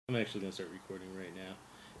I'm actually gonna start recording right now.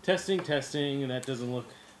 Testing, testing, and that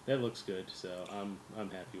looks good. So I'm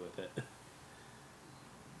happy with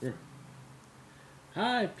it.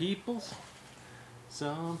 Hi, peoples.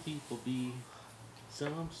 Some people be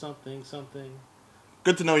something something.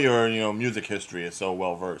 Good to know your music history is so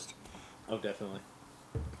well versed. Oh, definitely.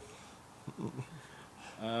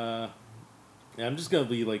 Uh, yeah, I'm just gonna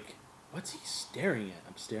be like, what's he staring at?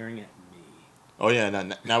 I'm staring at me. Oh yeah,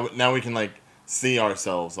 now we can like see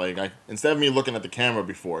ourselves. Like instead of me looking at the camera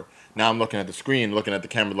before, now I'm looking at the screen, looking at the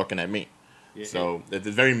camera, looking at me. Yeah, So it's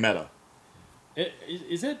very meta.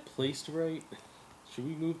 is that placed right? Should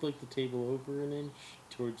we move like the table over an inch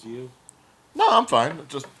towards you? No, I'm fine.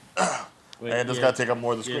 Just Wait, I just yeah, gotta take up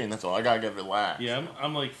more of the yeah, screen. That's all. I gotta get relaxed. yeah.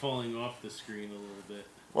 I'm like falling off the screen a little bit.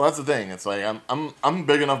 Well, that's the thing. It's like I'm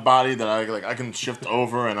big enough body that I can shift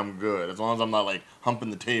over and I'm good. As long as I'm not like humping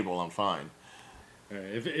the table, I'm fine. All right.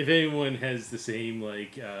 If anyone has the same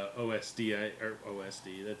like OSD or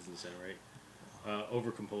OSD, that doesn't sound right.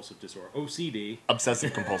 Over compulsive disorder, OCD,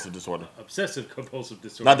 Obsessive compulsive disorder. obsessive compulsive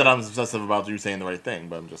disorder. Not that I'm obsessive about you saying the right thing,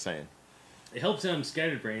 but I'm just saying. It helps I'm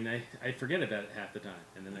scatterbrained. I forget about it half the time,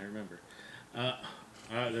 and then I remember.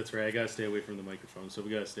 That's right. I gotta stay away from the microphone, so we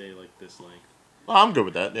gotta stay like this length. Well, I'm good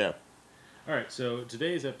with that. Yeah. All right. So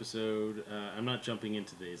today's episode, I'm not jumping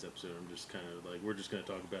into today's episode. I'm just kind of like we're just gonna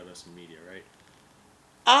talk about us in media, right?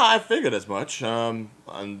 I figured as much. I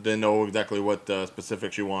didn't know exactly what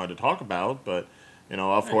specifics you wanted to talk about, but of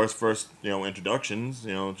Right. course, first introductions.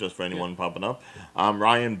 Just for anyone popping up. I'm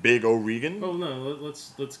Ryan Big O'Regan. Oh no.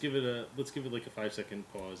 Let's give it like a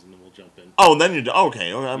 5-second pause, and then we'll jump in. Oh, then you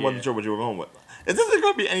okay. I wasn't Yeah. sure what you were going with. Is this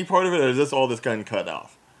going to be any part of it, or is this all this getting cut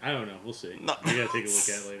off? I don't know. We'll see. No. We gotta take a look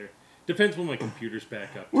at it later. Depends when my computer's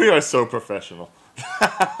back up. We are so professional.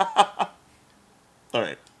 All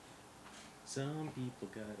right. Some people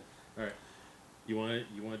gotta. All right. You want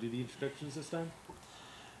to do the introductions this time?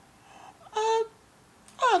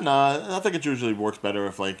 No, I think it usually works better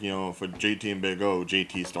if for JT and Big O,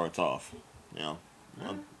 JT starts off. All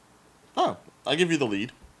right. I'll give you the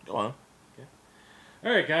lead. Go on. Okay.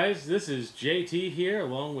 All right, guys. This is JT here,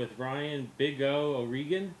 along with Ryan Big O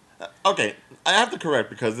O'Regan. Okay, I have to correct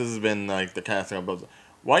because this has been like the casting of both.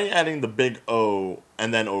 Why are you adding the big O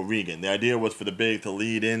and then O'Regan? The idea was for the big to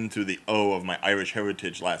lead into the O of my Irish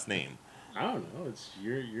heritage last name. I don't know. It's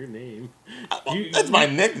your name. That's my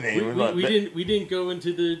nickname. We didn't go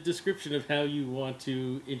into the description of how you want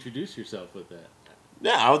to introduce yourself with that.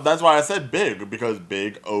 Yeah, that's why I said big, because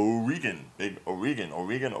Big O'Regan. Big O'Regan.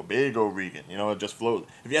 O'Regan or Big O'Regan. It just flows.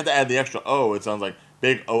 If you have to add the extra O, it sounds like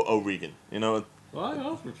Big O'Regan. Well, I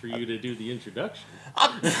offered for you to do the introduction.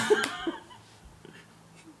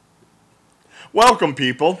 Welcome,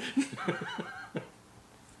 people.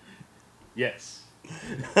 Yes.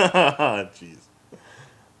 Jeez.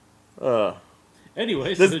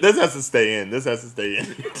 Anyways, this has to stay in. This has to stay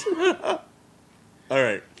in. All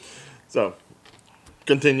right. So,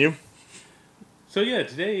 continue. So yeah,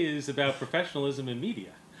 today is about professionalism in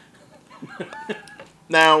media.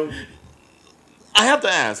 Now, I have to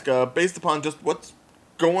ask, based upon just what's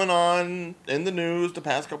going on in the news the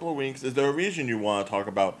past couple of weeks, is there a reason you want to talk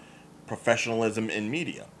about professionalism in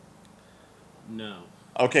media? No.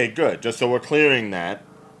 Okay, good. Just so we're clearing that.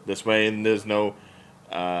 This way, and there's no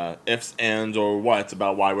ifs, ands, or whats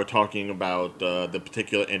about why we're talking about the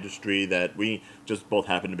particular industry that we just both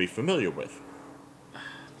happen to be familiar with.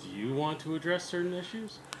 Do you want to address certain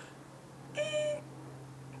issues?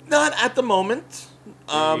 Not at the moment.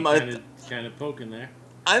 Kind of poking there.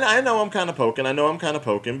 I know I'm kind of poking. I know I'm kind of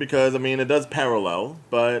poking because, it does parallel.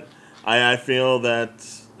 But I feel that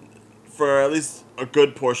for at least a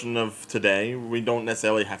good portion of today, we don't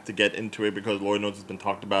necessarily have to get into it because Lord knows it's been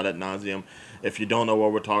talked about ad nauseum. If you don't know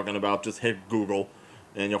what we're talking about, just hit Google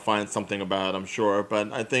and you'll find something about it, I'm sure.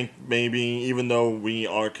 But I think maybe even though we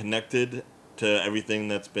are connected to everything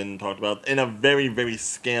that's been talked about in a very, very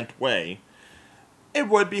scant way, it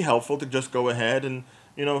would be helpful to just go ahead and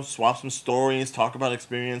swap some stories, talk about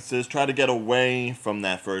experiences, try to get away from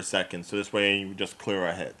that for a second, so this way we just clear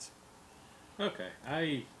our heads. Okay,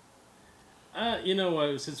 you know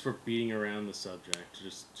what? Since we're beating around the subject,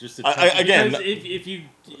 just to again,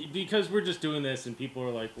 because we're just doing this and people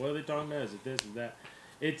are like, what are they talking about? Is it this? Is that?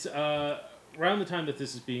 It's around the time that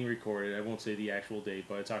this is being recorded. I won't say the actual date,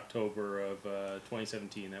 but it's October of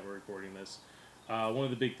 2017 that we're recording this. One of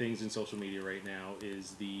the big things in social media right now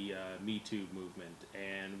is the Me Too movement,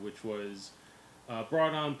 and which was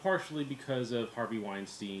brought on partially because of Harvey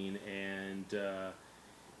Weinstein and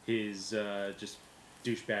his just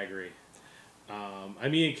douchebaggery.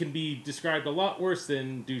 It can be described a lot worse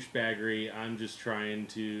than douchebaggery. I'm just trying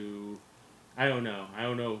to I don't know. I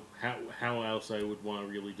don't know how else I would want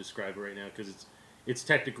to really describe it right now because it's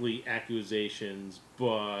technically accusations,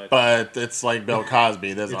 but But it's like Bill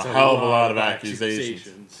Cosby. There's a it's a hell of a lot lot of of accusations.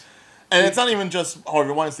 accusations. And it's not even just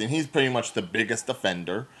Harvey Weinstein. He's pretty much the biggest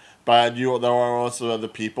offender. But there are also other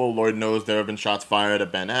people. Lord knows there have been shots fired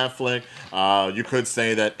at Ben Affleck. You could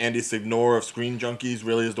say that Andy Signore of Screen Junkies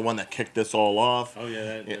really is the one that kicked this all off. Oh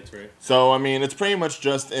yeah, that's right. So, I mean, it's pretty much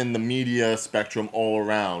just in the media spectrum all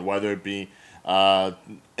around, whether it be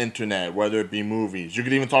internet, whether it be movies. You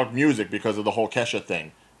could even talk music because of the whole Kesha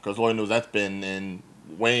thing. Because Lord knows that's been in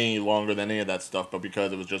way longer than any of that stuff, but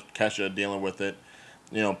because it was just Kesha dealing with it,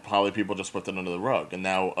 probably people just swept it under the rug. And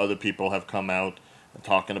now other people have come out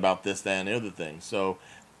talking about this, that, and the other thing. So,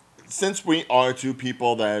 since we are two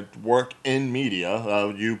people that work in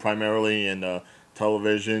media, you primarily in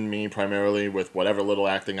television, me primarily with whatever little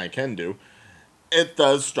acting I can do, it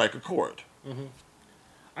does strike a chord. Mm-hmm.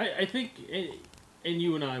 I think, and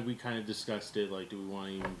you and I, we kind of discussed it, like, do we want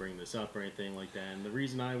to even bring this up or anything like that? And the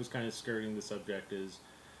reason I was kind of skirting the subject is,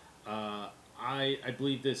 I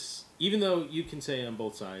believe this, even though you can say on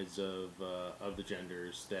both sides of the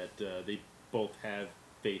genders that they both have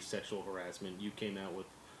faced sexual harassment. You came out with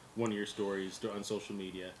one of your stories on social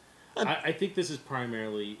media. I think this is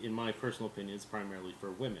primarily, in my personal opinion, it's primarily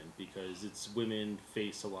for women because it's women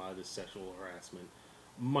face a lot of this sexual harassment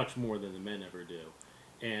much more than the men ever do.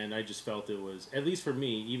 And I just felt it was, at least for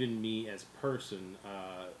me, even me as a person,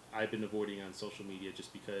 I've been avoiding on social media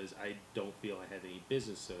just because I don't feel I have any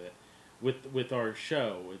business to it. With our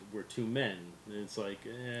show, we're two men, and it's like,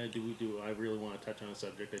 do I really want to touch on a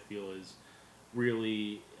subject I feel is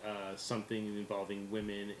really something involving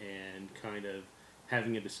women and kind of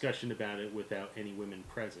having a discussion about it without any women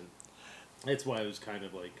present. That's why I was kind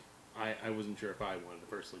of like, I wasn't sure if I wanted to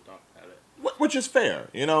personally talk about it. Which is fair.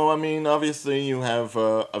 I mean, obviously you have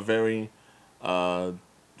a very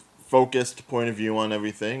focused point of view on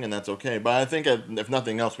everything, and that's okay. But I think, if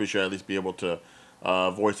nothing else, we should at least be able to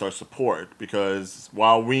voice our support because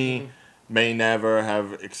while we may never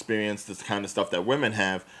have experienced this kind of stuff that women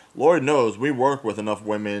have, Lord knows we work with enough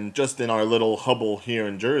women just in our little hubble here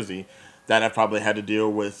in Jersey that have probably had to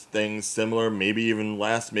deal with things similar, maybe even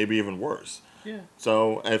less, maybe even worse. Yeah.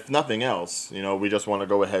 So, if nothing else, we just want to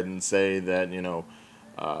go ahead and say that,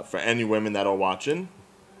 for any women that are watching,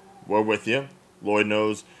 we're with you. Lord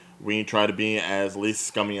knows we try to be as least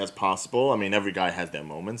scummy as possible. I mean, every guy has their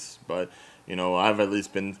moments, but, I've at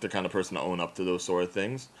least been the kind of person to own up to those sort of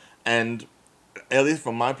things. And, at least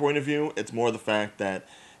from my point of view, it's more the fact that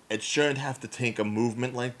it shouldn't have to take a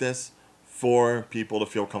movement like this for people to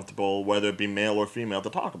feel comfortable, whether it be male or female, to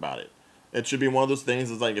talk about it. It should be one of those things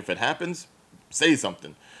that's like, if it happens, say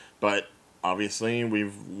something. But obviously,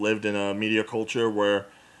 we've lived in a media culture where,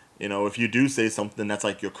 if you do say something, that's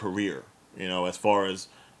like your career, as far as,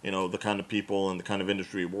 the kind of people and the kind of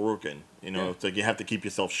industry we're working. It's like you have to keep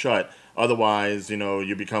yourself shut. Otherwise,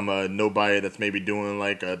 you become a nobody that's maybe doing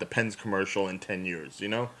like a Depends commercial in 10 years,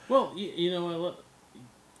 Well,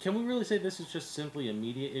 can we really say this is just simply a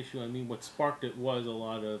media issue? I mean, what sparked it was a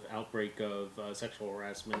lot of outbreak of sexual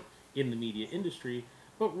harassment in the media industry.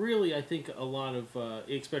 But really, I think a lot of,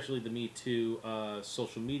 especially the Me Too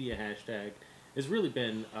social media hashtag, has really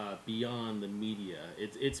been beyond the media.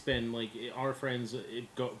 It's been like our friends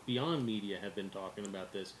beyond media have been talking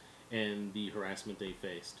about this and the harassment they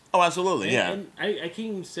faced. Oh, absolutely, yeah. And I can't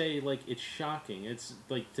even say, like, it's shocking. It's,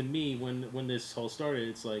 like, to me, when this whole started,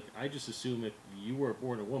 it's like, I just assume if you were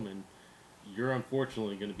born a woman, you're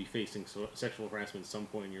unfortunately going to be facing sexual harassment at some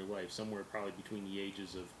point in your life, somewhere probably between the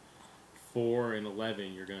ages of 4 and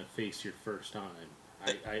 11, you're going to face your first time.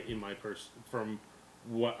 From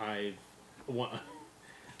what I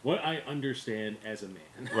understand as a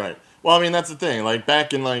man. Right. Well, I mean, that's the thing. Like,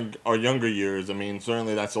 back in, like, our younger years, I mean,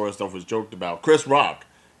 certainly that sort of stuff was joked about. Chris Rock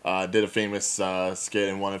did a famous skit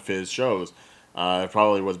in one of his shows. It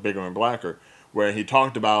probably was Bigger and Blacker, where he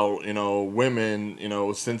talked about,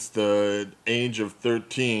 women, since the age of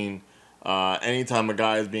 13, anytime a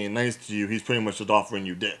guy is being nice to you, he's pretty much just offering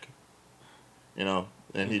you dick.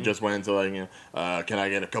 And he just went into, like, can I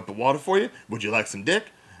get a cup of water for you? Would you like some dick?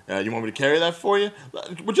 You want me to carry that for you?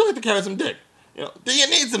 Would you like to carry some dick? Do you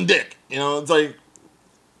need some dick? It's like,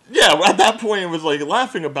 yeah, at that point it was like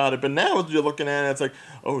laughing about it, but now you're looking at it, it's like,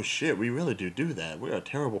 oh shit, we really do that. We are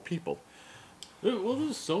terrible people. Well,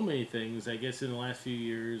 there's so many things, I guess, in the last few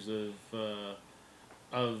years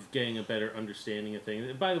of getting a better understanding of things.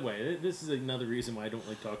 And by the way, this is another reason why I don't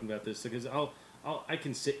like talking about this, because I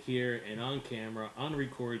can sit here and on camera, on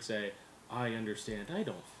record, say, I understand. I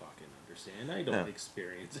don't fucking understand. I don't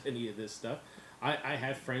experience any of this stuff. I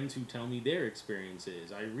have friends who tell me their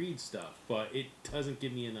experiences. I read stuff, but it doesn't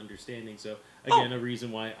give me an understanding. So again, a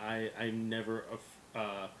reason why I'm never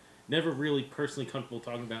really personally comfortable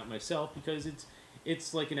talking about it myself, because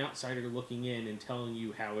it's like an outsider looking in and telling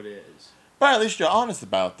you how it is. But at least you're honest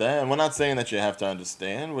about that, and we're not saying that you have to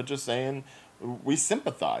understand. We're just saying we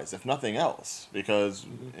sympathize, if nothing else, because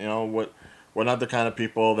Mm-hmm. we're not the kind of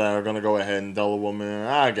people that are gonna go ahead and tell a woman,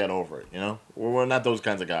 get over it. We're not those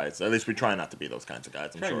kinds of guys. At least we try not to be those kinds of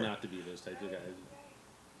guys. I'm Try sure. not to be those types of guys.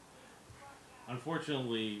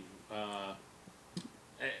 Unfortunately, eh,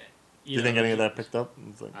 Do you think any of that picked up?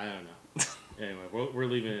 It's like, I don't know. Anyway, we're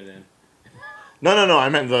leaving it in. no. I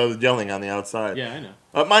meant the yelling on the outside. Yeah, I know.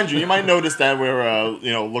 Mind you, you might notice that we're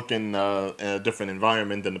looking in a different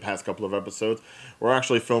environment than the past couple of episodes. We're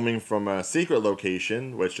actually filming from a secret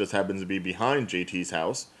location, which just happens to be behind JT's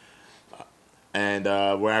house, and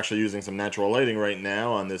we're actually using some natural lighting right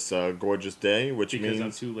now on this gorgeous day, which Because I'm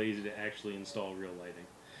means too lazy to actually install real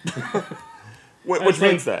lighting. which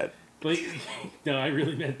means that. But no, I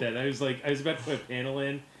really meant that. I was about to put a panel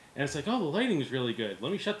in, and it's like, oh, the lighting is really good.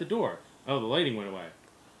 Let me shut the door. Oh, the lighting went away.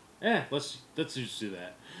 Let's just do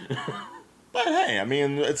that. But hey, I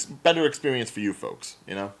mean, it's better experience for you folks,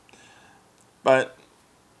 But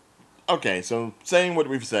okay, so saying what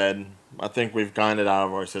we've said, I think we've gotten it out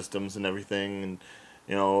of our systems and everything. And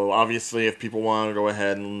obviously, if people want to go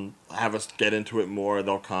ahead and have us get into it more,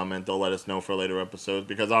 they'll comment. They'll let us know for later episodes,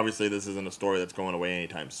 because obviously this isn't a story that's going away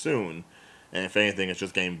anytime soon. And if anything, it's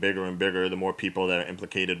just getting bigger and bigger. The more people that are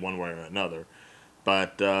implicated one way or another.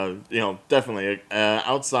 But, definitely,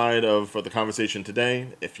 outside of for the conversation today,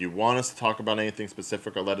 if you want us to talk about anything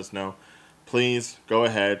specific or let us know, please go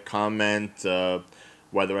ahead, comment,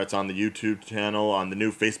 whether it's on the YouTube channel, on the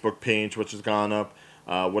new Facebook page, which has gone up,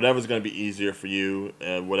 whatever's going to be easier for you,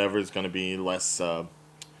 whatever is going to be less,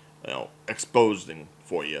 exposing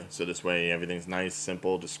for you. So this way everything's nice,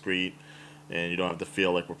 simple, discreet, and you don't have to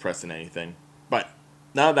feel like we're pressing anything. But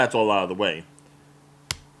now that's all out of the way,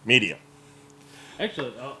 media.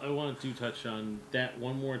 Actually, I wanted to touch on that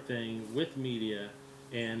one more thing with media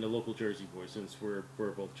and the local Jersey boys, since we're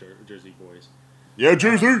both Jersey boys. Yeah,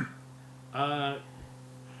 Jersey!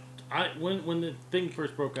 When the thing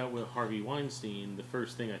first broke out with Harvey Weinstein, the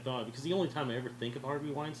first thing I thought, because the only time I ever think of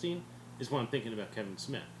Harvey Weinstein is when I'm thinking about Kevin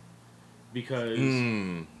Smith. Because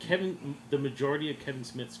the majority of Kevin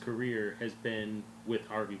Smith's career has been with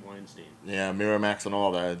Harvey Weinstein. Yeah, Miramax and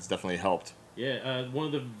all that, it's definitely helped. Yeah, one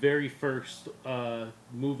of the very first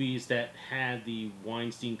movies that had the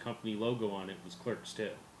Weinstein Company logo on it was Clerks 2.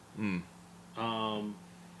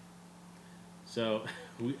 So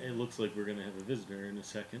it looks like we're going to have a visitor in a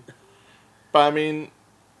second. But, I mean,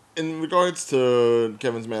 in regards to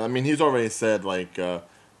Kevin Smith, I mean, he's already said,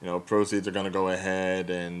 proceeds are going to go ahead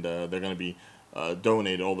and they're going to be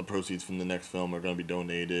donated. All the proceeds from the next film are going to be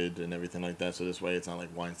donated and everything like that. So this way it's not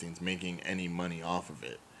like Weinstein's making any money off of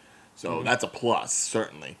it. So that's a plus,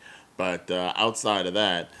 certainly. But outside of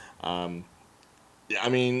that, I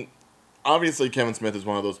mean, obviously Kevin Smith is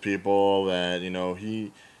one of those people that,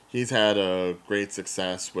 he's had a great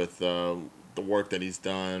success with the work that he's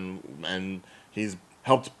done, and he's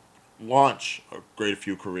helped launch a great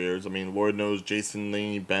few careers. I mean, Lord knows Jason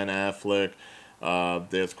Lee, Ben Affleck,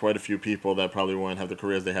 there's quite a few people that probably wouldn't have the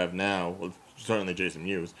careers they have now, well, certainly Jason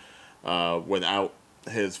Mewes, without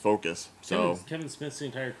his focus. So Kevin Smith's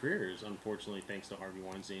entire career is unfortunately thanks to Harvey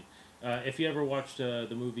Weinstein. If you ever watched the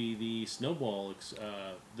movie The Snowball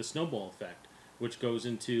Effect, which goes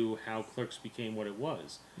into how Clerks became what it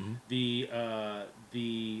was, the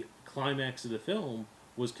climax of the film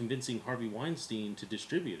was convincing Harvey Weinstein to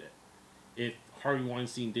distribute it. If Harvey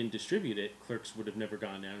Weinstein didn't distribute it, Clerks would have never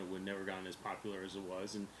gone out. It would have never gotten as popular as it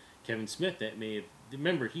was. And Kevin Smith,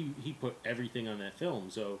 remember, he put everything on that film.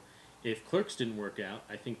 So if Clerks didn't work out,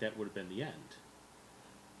 I think that would have been the end.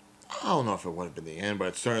 I don't know if it would have been the end, but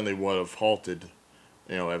it certainly would have halted,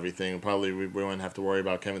 everything. Probably we wouldn't have to worry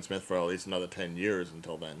about Kevin Smith for at least another 10 years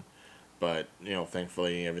until then. But,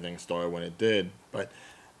 thankfully everything started when it did. But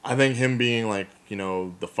I think him being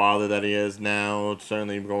the father that he is now,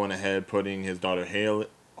 certainly going ahead, putting his daughter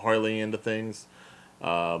Harley into things.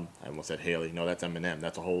 I almost said Haley. No, that's Eminem.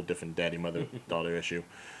 That's a whole different daddy, mother, daughter issue.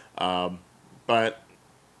 But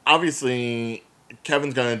obviously,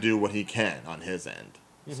 Kevin's going to do what he can on his end.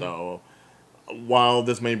 Mm-hmm. So, while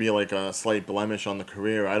this may be a slight blemish on the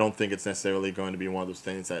career, I don't think it's necessarily going to be one of those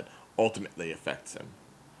things that ultimately affects him.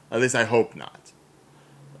 At least I hope not.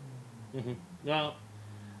 Mm-hmm. Well,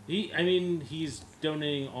 he's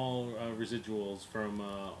donating all residuals from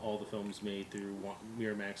all the films made through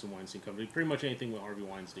Miramax and Weinstein Company. Pretty much anything with Harvey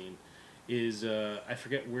Weinstein is I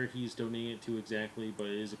forget where he's donating it to exactly, but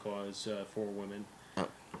it is a cause for women.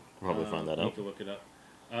 Probably find that You out. can look it up.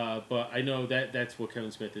 But I know that's what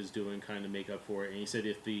Kevin Smith is doing, kind of make up for it. And he said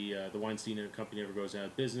if the Weinstein company ever goes out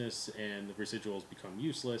of business and the residuals become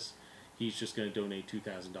useless, he's just going to donate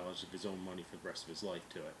 $2,000 of his own money for the rest of his life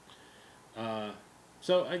to it.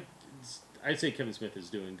 So I'd say Kevin Smith is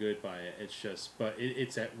doing good by it. It's just, but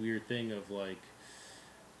it's that weird thing of like,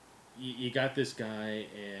 you got this guy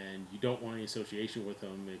and you don't want any association with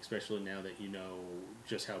him, especially now that you know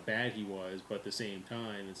just how bad he was. But at the same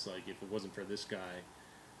time, it's like if it wasn't for this guy,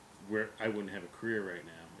 I wouldn't have a career right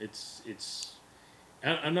now.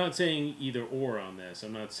 I'm not saying either or on this.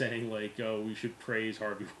 I'm not saying like, oh, we should praise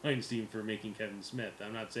Harvey Weinstein for making Kevin Smith.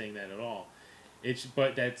 I'm not saying that at all.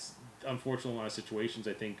 But that's unfortunate in a lot of situations.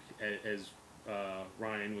 I think as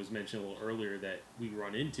Ryan was mentioning a little earlier that we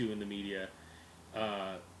run into in the media.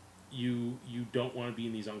 You don't want to be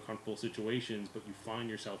in these uncomfortable situations, but you find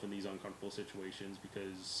yourself in these uncomfortable situations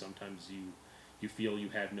because sometimes you feel you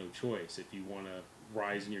have no choice. If you want to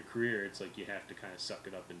rise in your career, it's like you have to kind of suck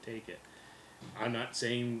it up and take it. I'm not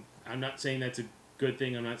saying that's a good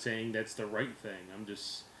thing. I'm not saying that's the right thing.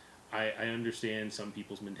 I understand some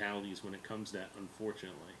people's mentalities when it comes to that,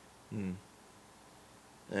 unfortunately.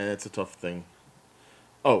 It's a tough thing.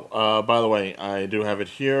 Oh, by the way, I do have it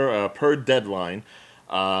here. Per Deadline,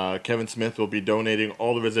 Kevin Smith will be donating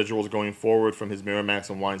all the residuals going forward from his Miramax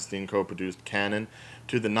and Weinstein co-produced Canon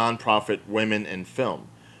to the nonprofit Women in Film.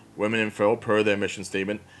 Women in Film, per their mission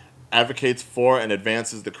statement, advocates for and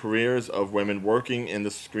advances the careers of women working in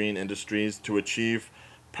the screen industries to achieve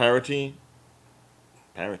parity,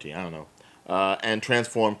 I don't know, and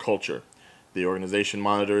transform culture. The organization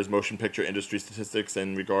monitors motion picture industry statistics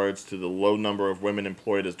in regards to the low number of women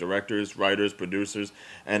employed as directors, writers, producers,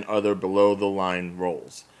 and other below-the-line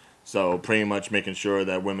roles. So pretty much making sure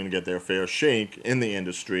that women get their fair shake in the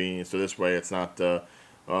industry, so this way it's not,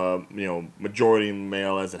 majority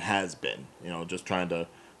male as it has been. Just trying to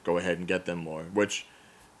go ahead and get them more, which,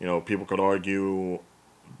 people could argue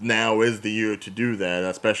now is the year to do that,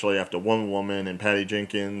 especially after Wonder Woman and Patty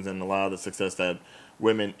Jenkins and a lot of the success that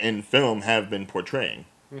women in film have been portraying.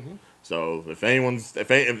 Mm-hmm. So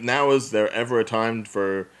if now is there ever a time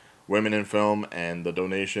for women in film and the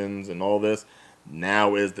donations and all this,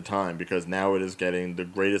 now is the time because now it is getting the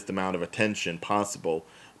greatest amount of attention possible,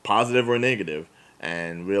 positive or negative,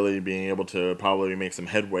 and really being able to probably make some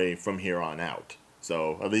headway from here on out.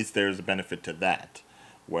 So at least there's a benefit to that,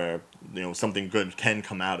 where something good can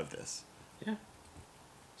come out of this. Yeah.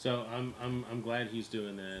 So I'm glad he's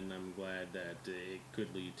doing that, and I'm glad that it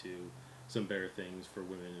could lead to some better things for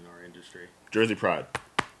women in our industry. Jersey Pride.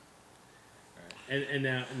 All right. And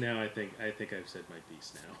now I think I've said my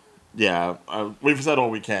piece now. Yeah, we've said all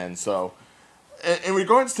we can. So, in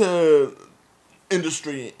regards to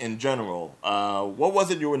industry in general, what was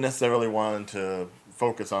it you were necessarily wanting to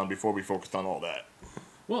focus on before we focused on all that?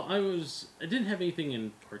 Well, I didn't have anything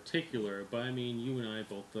in particular, but I mean, you and I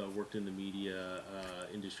both worked in the media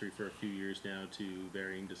industry for a few years now to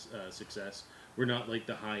varying success. We're not like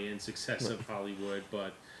the high-end success of Hollywood,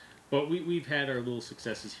 but we've had our little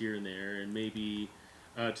successes here and there, and maybe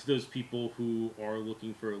to those people who are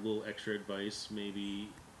looking for a little extra advice, maybe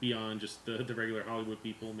beyond just the regular Hollywood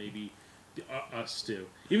people, maybe us too.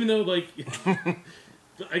 Even though, like,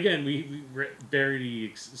 again, we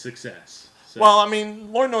vary success. So. Well, I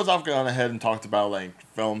mean, Lord knows I've gone ahead and talked about like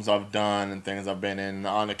films I've done and things I've been in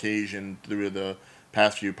on occasion through the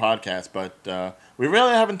past few podcasts, but we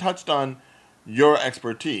really haven't touched on your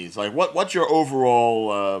expertise. Like, what's your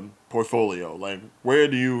overall portfolio? Like, where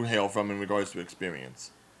do you hail from in regards to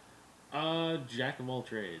experience? Jack of all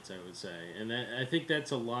trades, I would say, and I think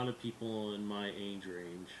that's a lot of people in my age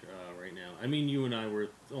range right now. I mean, you and I were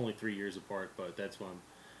only 3 years apart, but that's one.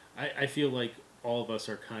 I feel like all of us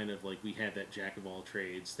are kind of like we have that jack of all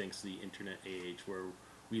trades thanks to the internet age where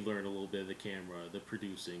we learn a little bit of the camera, the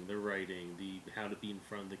producing, the writing, the how to be in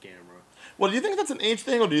front of the camera. Well, do you think that's an age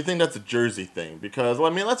thing or do you think that's a Jersey thing? Because, I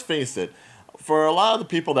mean, let's face it, for a lot of the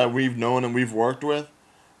people that we've known and we've worked with,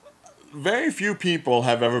 very few people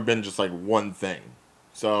have ever been just like one thing.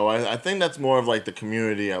 So I think that's more of like the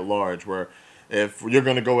community at large where if you're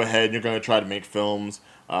going to go ahead and you're going to try to make films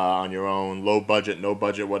on your own, low budget, no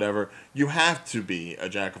budget, whatever, you have to be a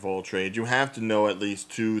jack of all trades. You have to know at least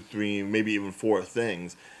 2, 3, maybe even 4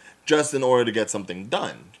 things just in order to get something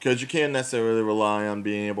done. Because you can't necessarily rely on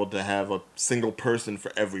being able to have a single person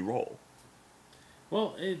for every role.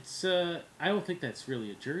 Well, it's I don't think that's really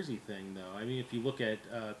a Jersey thing, though. I mean, if you look at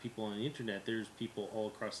people on the internet, there's people all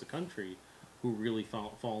across the country who really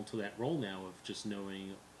fall into that role now of just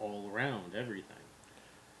knowing all around everything.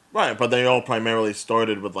 Right, but they all primarily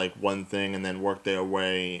started with like one thing and then worked their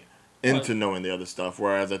way Well, into knowing the other stuff.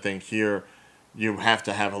 Whereas I think here, you have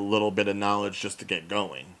to have a little bit of knowledge just to get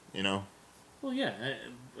going. You know. well, yeah.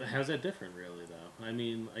 How's that different, really? Though, I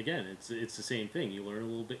mean, again, it's the same thing. You learn a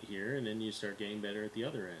little bit here, and then you start getting better at the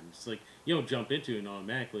other end. It's like you don't jump into it and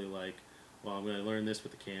automatically like, well, I'm going to learn this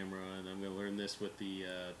with the camera, and I'm going to learn this with the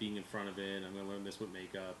being in front of it, and I'm going to learn this with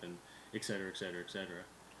makeup, and et cetera, et cetera, et cetera.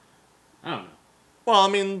 I don't know. Well, I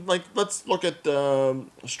mean, like let's look at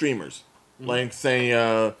streamers, Mm-hmm. like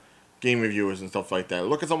say game reviewers and stuff like that.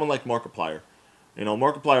 Look at someone like Markiplier. You know,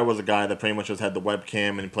 Markiplier was a guy that pretty much just had the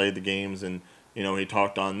webcam and played the games, and he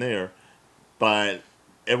talked on there. But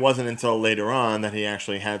it wasn't until later on that he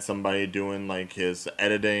actually had somebody doing like his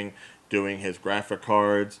editing, doing his graphic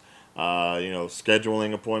cards,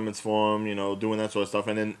 scheduling appointments for him, doing that sort of stuff.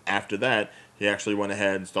 And then after that, he actually went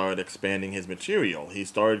ahead and started expanding his material. He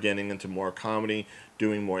started getting into more comedy,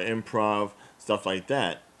 doing more improv, stuff like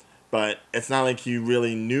that. But it's not like he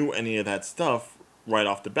really knew any of that stuff right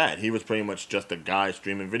off the bat. He was pretty much just a guy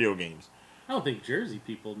streaming video games. I don't think Jersey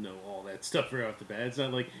people know all that stuff right off the bat. It's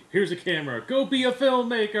not like, here's a camera, go be a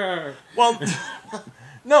filmmaker. Well,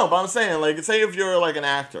 no, but I'm saying, like, say if you're like an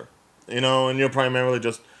actor, and you're primarily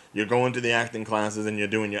just you're going to the acting classes and you're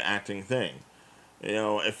doing your acting thing.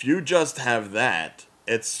 If you just have that,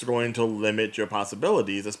 it's going to limit your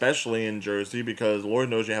possibilities, especially in Jersey, because Lord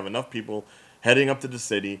knows you have enough people heading up to the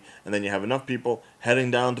city, and then you have enough people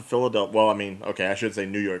heading down to Philadelphia. Well, I mean, okay, I should say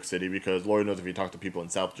New York City, because Lord knows if you talk to people in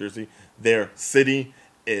South Jersey, their city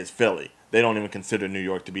is Philly. They don't even consider New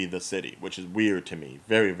York to be the city, which is weird to me.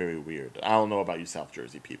 Very, very weird. I don't know about you South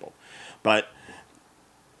Jersey people. But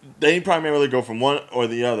they primarily go from one or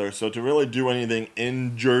the other, so to really do anything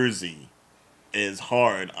in Jersey is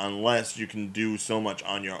hard unless you can do so much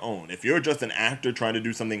on your own. If you're just an actor trying to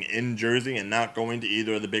do something in Jersey and not going to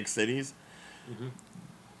either of the big cities, Mm-hmm.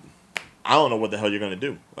 I don't know what the hell you're going to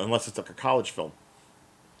do unless it's like a college film.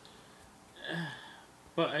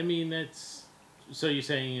 But I mean, that's so you're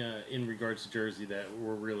saying in regards to Jersey that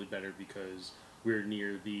we're really better because we're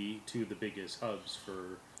near the two of the biggest hubs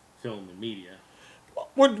for film and media.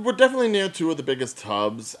 We're definitely near two of the biggest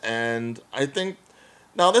hubs, and I think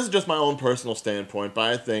now this is just my own personal standpoint, but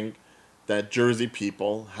I think that Jersey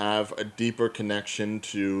people have a deeper connection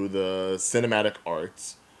to the cinematic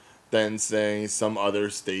arts than, say, some other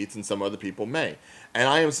states and some other people may. And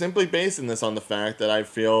I am simply basing this on the fact that I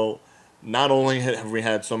feel not only have we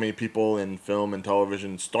had so many people in film and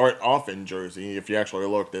television start off in Jersey, if you actually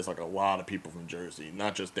look, there's like a lot of people from Jersey,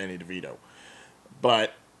 not just Danny DeVito.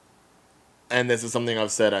 But, and this is something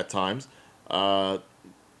I've said at times,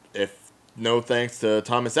 if no thanks to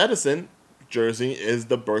Thomas Edison, Jersey is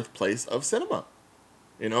the birthplace of cinema.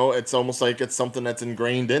 It's almost like it's something that's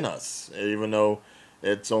ingrained in us, even though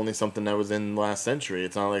it's only something that was in last century.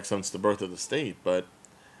 It's not like since the birth of the state, but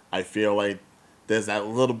I feel like there's that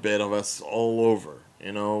little bit of us all over.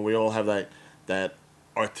 We all have that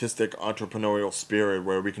artistic entrepreneurial spirit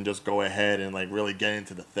where we can just go ahead and like really get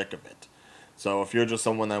into the thick of it. So if you're just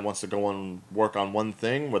someone that wants to go and work on one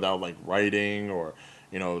thing without like writing or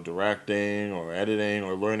directing or editing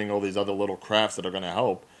or learning all these other little crafts that are going to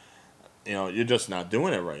help, you're just not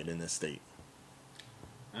doing it right in this state.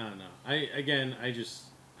 I don't know.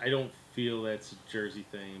 I don't feel that's a Jersey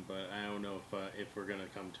thing, but I don't know if we're gonna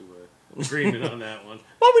come to an agreement on that one.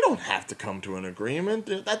 Well, we don't have to come to an agreement.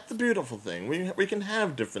 That's the beautiful thing. We can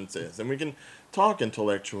have differences, and we can talk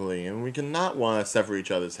intellectually, and we can not want to sever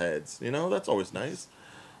each other's heads. That's always nice.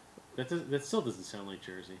 That still doesn't sound like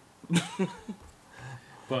Jersey.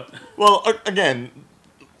 But Well, again,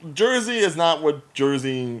 Jersey is not what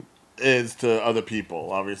Jersey is to other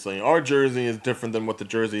people, obviously. Our Jersey is different than what the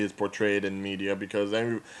Jersey is portrayed in media because,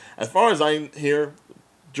 as far as I hear,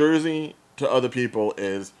 Jersey to other people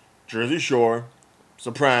is Jersey Shore,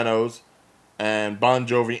 Sopranos, and Bon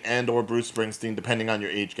Jovi and or Bruce Springsteen, depending on your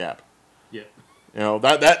age gap. yeah,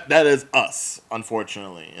 That is us,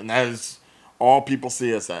 unfortunately, and that is all people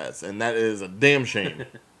see us as, and that is a damn shame.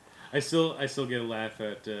 I still get a laugh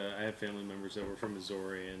at. I have family members that were from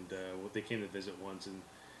Missouri, and they came to visit once and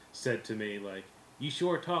said to me like, "You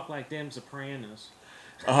sure talk like them Sopranos."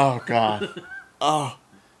 Oh God.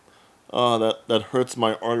 That hurts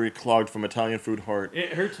my artery clogged from Italian food heart.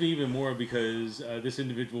 It hurts me even more because this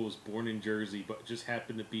individual was born in Jersey, but just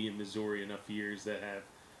happened to be in Missouri enough years that have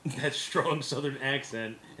that strong Southern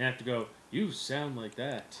accent, and have to go, "You sound like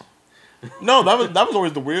that." No, that was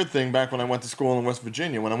always the weird thing back when I went to school in West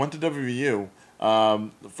Virginia. When I went to WVU,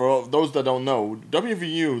 for those that don't know,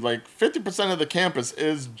 WVU, like 50% of the campus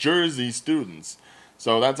is Jersey students.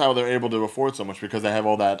 So that's how they're able to afford so much because they have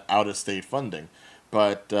all that out-of-state funding.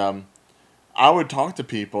 but I would talk to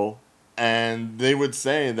people, and they would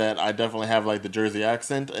say that I definitely have like the Jersey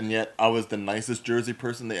accent, and yet I was the nicest Jersey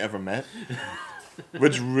person they ever met,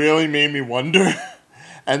 which really made me wonder.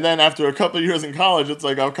 And then after a couple of years in college, it's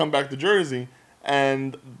like I'll come back to Jersey,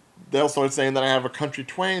 and they'll start saying that I have a country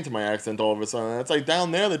twang to my accent all of a sudden. It's like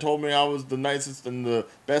down there they told me I was the nicest and the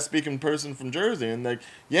best speaking person from Jersey, and like,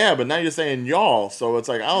 yeah, but now you're saying y'all, so it's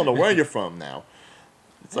like I don't know where you're from now.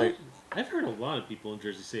 It's like I've heard a lot of people in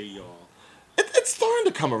Jersey say y'all. it's starting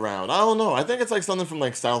to come around. I don't know. I think it's like something from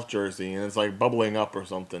like South Jersey, and it's like bubbling up or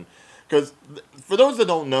something. Because for those that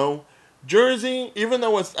don't know, Jersey, even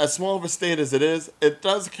though it's as small of a state as it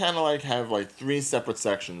does kind of like have like three separate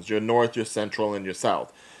sections: your north, your central, and your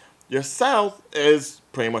south. Your south is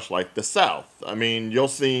pretty much like the South. I mean, you'll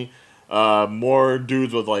see more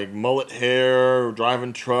dudes with like mullet hair,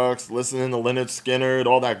 driving trucks, listening to Lynyrd Skynyrd,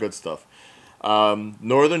 all that good stuff.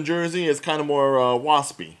 Northern Jersey is kind of more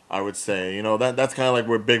waspy, I would say. You know, that's kind of like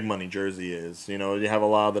where big money Jersey is. You know, you have a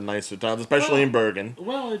lot of the nicer towns, especially in Bergen.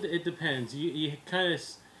 Well, it depends. You kind of...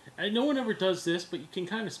 No one ever does this, but you can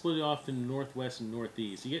kind of split it off in Northwest and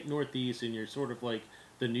Northeast. You get Northeast, and you're sort of like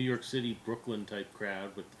the New York City, Brooklyn type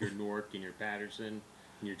crowd with your Newark and your Patterson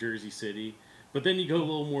and your Jersey City. But then you go a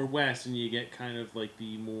little more west, and you get kind of like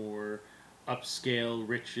the more upscale,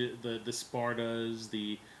 rich, the Spartas,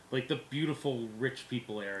 the beautiful rich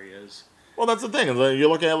people areas. Well, that's the thing. You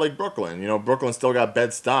look at like Brooklyn. You know, Brooklyn still got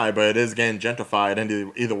Bed-Stuy, but it is getting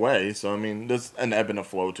gentrified either way. So I mean, there's an ebb and a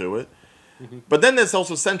flow to it. But then there's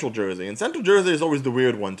also Central Jersey, and Central Jersey is always the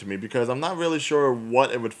weird one to me because I'm not really sure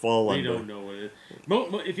what it would fall under. They don't know what it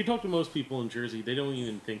is. If you talk to most people in Jersey, they don't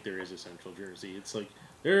even think there is a Central Jersey. It's like,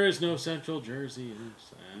 there is no Central Jersey.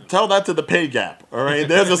 Tell that to the pay gap, all right?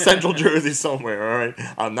 There's a Central Jersey somewhere, all right?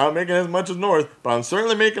 I'm not making as much as North, but I'm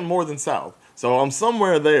certainly making more than South. So I'm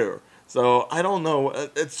somewhere there. So I don't know.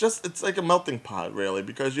 It's like a melting pot, really,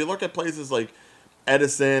 because you look at places like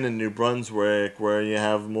Edison and New Brunswick, where you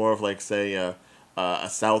have more of like, say, a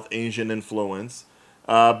South Asian influence.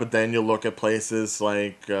 But then you look at places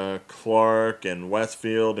like Clark and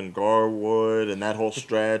Westfield and Garwood and that whole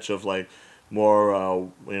stretch of like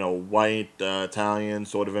more, white Italian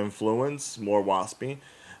sort of influence, more waspy.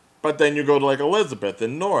 But then you go to like Elizabeth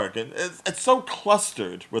and Newark, and it's so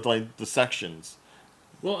clustered with like the sections.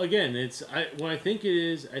 Well, again, what I think it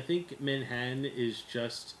is. I think Manhattan is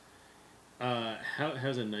just.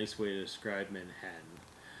 How's a nice way to describe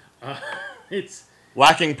Manhattan? It's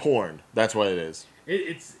lacking porn. That's what it is.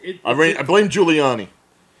 I blame Giuliani.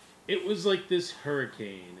 It was like this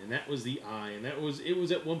hurricane, and that was the eye, and it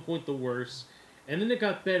was at one point the worst, and then it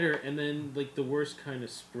got better, and then like the worst kind of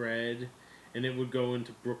spread, and it would go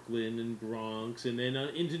into Brooklyn and Bronx, and then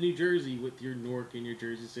into New Jersey with your Newark and your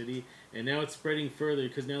Jersey City, and now it's spreading further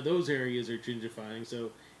because now those areas are gentrifying.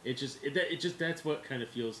 So it just that's what kind of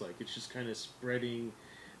feels like. It's just kind of spreading,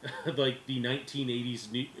 like the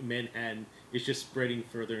 1980s Manhattan is just spreading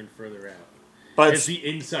further and further out. But as the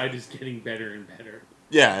inside is getting better and better.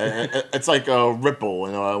 Yeah, it's like a ripple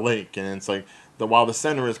in a lake, and it's like while the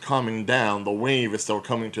center is calming down, the wave is still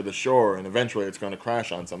coming to the shore, and eventually it's going to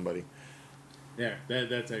crash on somebody. Yeah,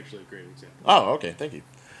 that's actually a great example. Oh, okay, thank you.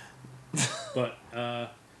 But how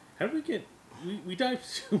do we get? We dive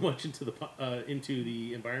too much into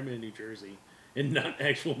the environment in New Jersey and not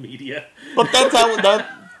actual media. But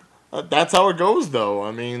that's how it goes, though.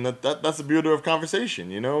 I mean, that's the beauty of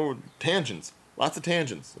conversation. You know, tangents, lots of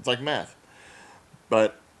tangents. It's like math.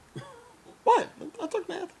 But what? I took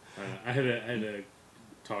math. I had a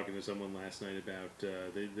talking to someone last night about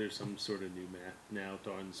there's some sort of new math now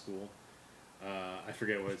taught in school. I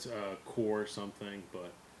forget what it's core something,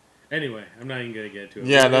 but. Anyway, I'm not even going to get into it.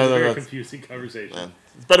 Yeah, it's a very confusing conversation.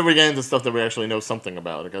 It's better we get into stuff that we actually know something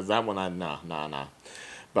about, because that one, nah.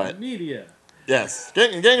 But media. Yes.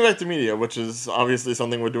 Getting back to media, which is obviously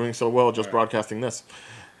something we're doing so well, just broadcasting this.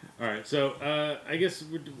 All right, so I guess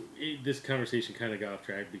this conversation kind of got off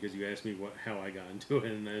track because you asked me how I got into it,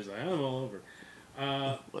 and I was like, I'm all over.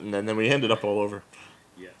 And then we ended up all over.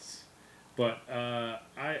 Yes. But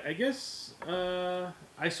I guess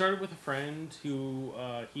I started with a friend who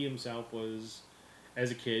he himself was, as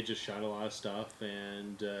a kid, just shot a lot of stuff,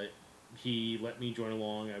 and he let me join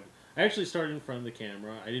along. I actually started in front of the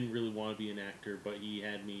camera. I didn't really want to be an actor, but he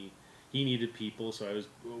needed people, so I was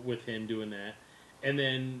with him doing that. And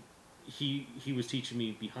then he was teaching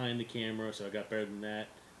me behind the camera, so I got better than that.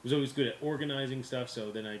 I was always good at organizing stuff, so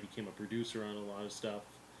then I became a producer on a lot of stuff.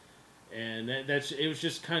 And it was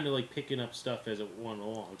just kind of like picking up stuff as it went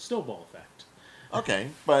along. Snowball effect. Okay,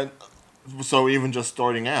 but so even just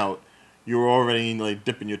starting out, you were already like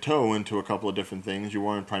dipping your toe into a couple of different things. You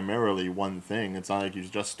weren't primarily one thing. It's not like you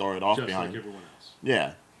just started off just behind. like everyone else.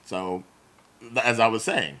 Yeah. So, as I was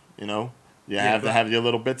saying, you have to have your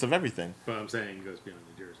little bits of everything. But I'm saying it goes beyond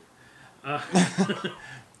New Jersey.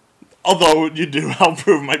 Although you do help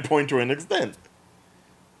prove my point to an extent.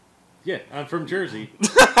 Yeah, I'm from Jersey,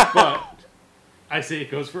 but I say it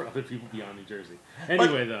goes for other people beyond New Jersey.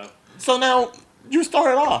 Anyway, though. So now you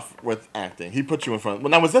started off with acting. He put you in front. Well,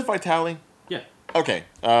 now was that Vitali? Yeah. Okay.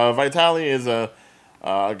 Vitali is a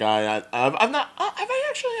guy. I've not. Have I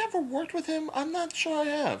actually ever worked with him? I'm not sure I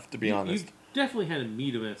have, to be honest. You definitely had to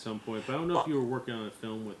meet him at some point, but I don't know if you were working on a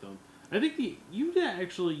film with him. I think you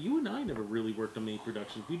and I never really worked on any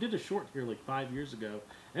productions. We did a short here like 5 years ago.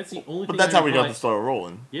 That's the only thing. But that's how we got the story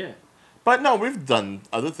rolling. Yeah. But no, we've done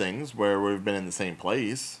other things where we've been in the same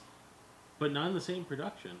place. But not in the same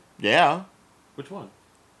production. Yeah. Which one?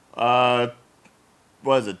 What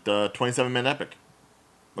is it? 27-minute epic.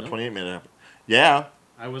 Or Nope. 28-minute epic. Yeah.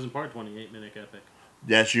 I wasn't part 28-minute epic.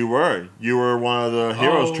 Yes, you were. You were one of the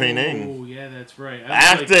heroes training. Oh, yeah, that's right.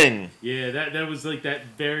 Acting! That was like that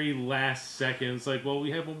very last second. It's like, well,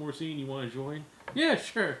 we have one more scene. You want to join? Yeah,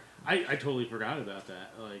 sure. I totally forgot about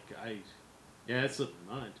that. It slipped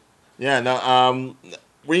my mind. Yeah, no,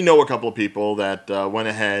 we know a couple of people that went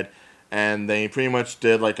ahead and they pretty much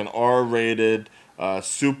did like an R-rated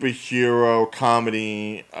superhero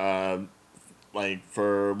comedy, like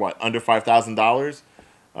for what, under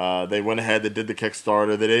 $5,000. They went ahead, they did the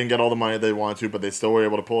Kickstarter. They didn't get all the money they wanted to, but they still were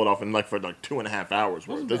able to pull it off in for 2.5 hours.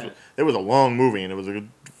 It was a long movie, and it was a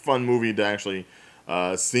fun movie to actually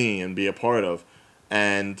see and be a part of.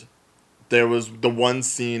 And there was the one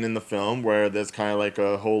scene in the film where there's kind of like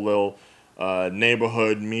a whole little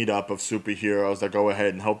neighborhood meetup of superheroes that go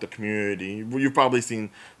ahead and help the community. You've probably seen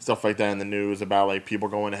stuff like that in the news about like people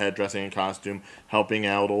going ahead dressing in costume, helping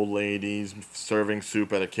out old ladies, serving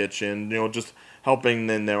soup at a kitchen, just helping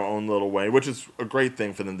in their own little way, which is a great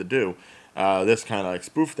thing for them to do. This kind of like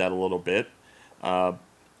spoofed that a little bit.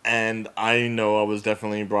 And I know I was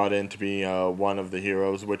definitely brought in to be one of the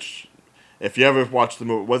heroes, which... If you ever watched the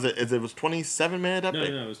movie, it was 27-minute epic?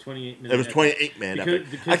 No, it was 28 minutes. It was 28-minute epic.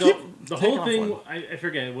 Because the whole thing, I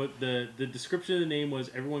forget what the description of the name was.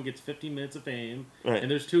 Everyone gets 15 minutes of fame, right. And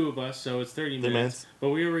there's two of us, so it's 30 minutes. But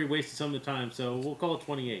we already wasted some of the time, so we'll call it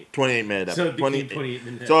 28. 28-minute epic. So it became 28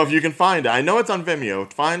 minutes. So if you can find it, I know it's on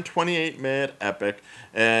Vimeo. Find 28-minute epic.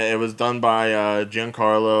 It was done by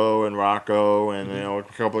Giancarlo and Rocco, and a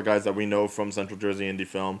couple of guys that we know from Central Jersey Indie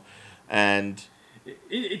Film, and.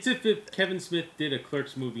 It's if Kevin Smith did a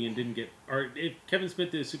Clerks movie and didn't get, or if Kevin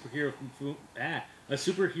Smith did a superhero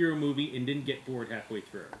movie and didn't get bored halfway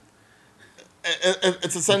through.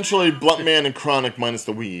 It's essentially Blunt Man and Chronic minus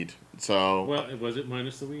the weed. So was it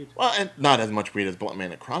minus the weed? Well, and not as much weed as Blunt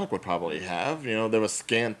Man and Chronic would probably have. There was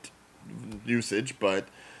scant usage, but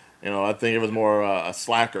I think it was more a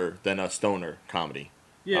slacker than a stoner comedy.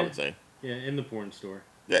 Yeah, I would say. Yeah, in the porn store.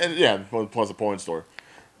 Yeah, plus a porn store.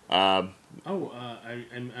 I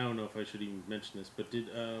don't know if I should even mention this, but did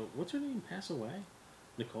what's her name pass away?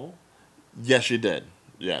 Nicole? Yes, she did.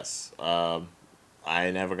 Yes. I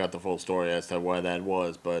never got the full story as to why that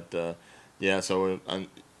was, but yeah. So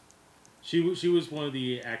she was one of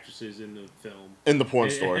the actresses in the film. In the porn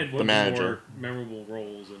store, the manager. More memorable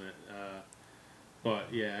roles in it.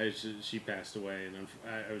 But yeah, she passed away, and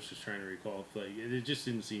I was just trying to recall. It just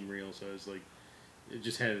didn't seem real, so I was like, it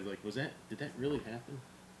just had did that really happen?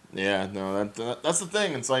 Yeah, no, that's the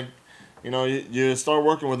thing. It's like, you start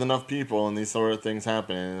working with enough people and these sort of things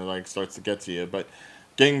happen and it starts to get to you. But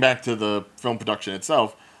getting back to the film production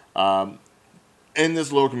itself, in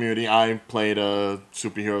this little community, I played a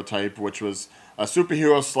superhero type, which was a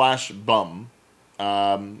superhero / bum.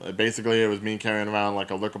 Basically, it was me carrying around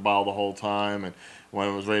like a liquor bottle the whole time, and when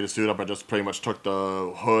I was ready to suit up, I just pretty much took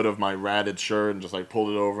the hood of my ratted shirt and just pulled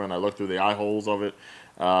it over, and I looked through the eye holes of it.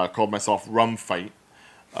 Called myself Rum Fight.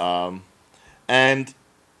 And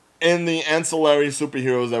in the ancillary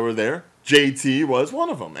superheroes that were there, JT was one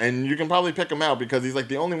of them. And you can probably pick him out because he's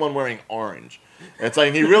the only one wearing orange. It's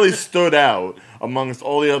he really stood out amongst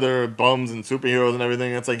all the other bums and superheroes and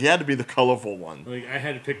everything. It's he had to be the colorful one. I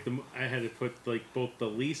had to put both the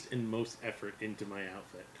least and most effort into my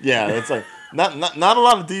outfit. Yeah, it's not a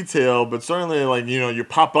lot of detail, but certainly you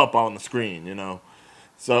pop up on the screen,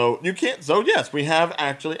 So you can't. So yes, we have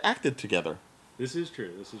actually acted together. This is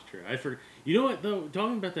true. I forgot. You know what though?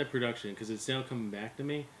 Talking about that production, because it's now coming back to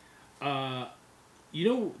me.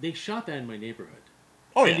 They shot that in my neighborhood.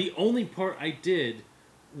 Oh yeah. And the only part I did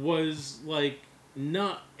was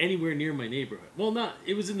not anywhere near my neighborhood. Well,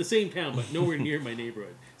 it was in the same town, but nowhere near my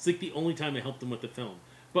neighborhood. It's the only time I helped them with the film.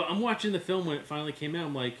 But I'm watching the film when it finally came out.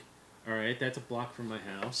 I'm like, all right, that's a block from my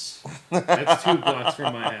house. That's 2 blocks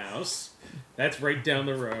from my house. That's right down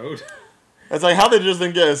the road. It's like how they just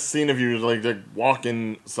didn't get a scene of you like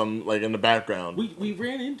walking some like in the background. We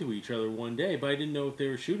ran into each other one day, but I didn't know if they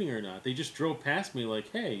were shooting or not. They just drove past me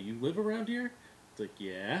like, hey, you live around here? It's like,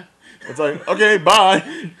 yeah. It's like, okay, bye.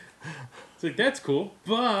 It's like, that's cool.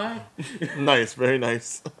 Bye. Nice, very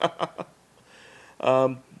nice.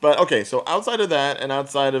 But okay, so outside of that and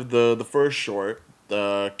outside of the first short,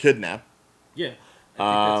 the Kidnap. Yeah.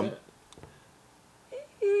 I think that's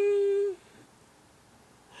it.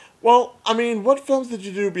 Well, I mean, what films did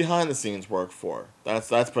you do behind the scenes work for?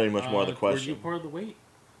 That's pretty much more the question. Were you part of the wait?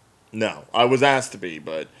 No, I was asked to be,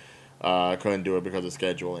 but I couldn't do it because of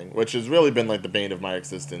scheduling, which has really been like the bane of my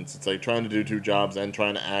existence. It's like trying to do 2 jobs and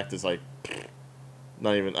trying to act is like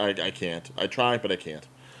not even. I can't. I try, but I can't.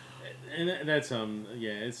 And that's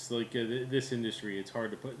yeah, it's like this industry. It's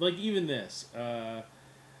hard to put like even this.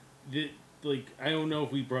 Like I don't know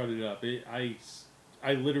if we brought it up.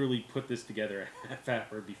 I literally put this together a half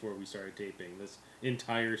hour before we started taping. This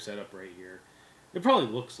entire setup right here. It probably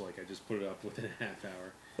looks like I just put it up within a half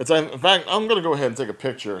hour. It's in fact, I'm gonna go ahead and take a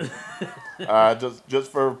picture,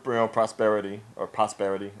 just for posterity,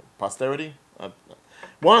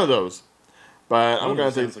 one of those. But I'm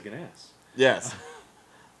gonna sounds take. like an ass. Yes.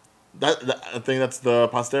 That I think that's the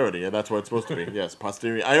posterity. That's what it's supposed to be. Yes,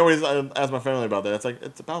 posterior. I always ask my family about that. It's like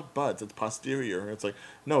it's about butts. It's posterior. It's like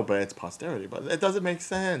no, but it's posterity. But it doesn't make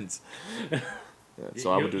sense. Yeah,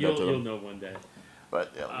 so I would do that to them. You'll know one day.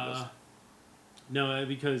 But yeah. No,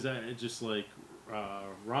 because just like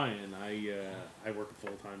Ryan, I work a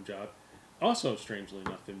full-time job. Also, strangely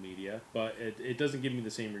enough, in media, but it doesn't give me the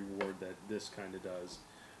same reward that this kind of does.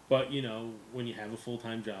 But you know, when you have a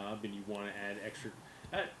full-time job and you want to add extra.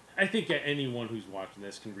 I think anyone who's watching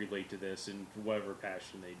this can relate to this in whatever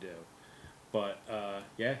passion they do. But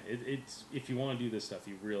yeah, it's if you want to do this stuff,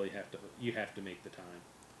 you really have to make the time.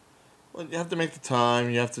 Well, you have to make the time.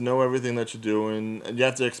 You have to know everything that you're doing, and you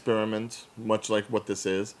have to experiment, much like what this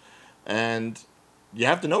is, and you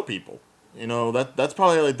have to know people. You know that's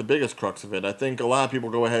probably like the biggest crux of it. I think a lot of people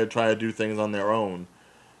go ahead and try to do things on their own,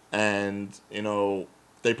 and you know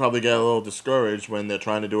they probably get a little discouraged when they're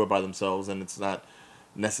trying to do it by themselves, and it's not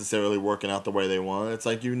necessarily working out the way they want. It's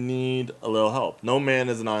like you need a little help. No man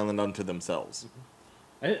is an island unto themselves.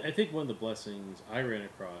 I think one of the blessings I ran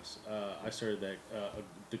across, I started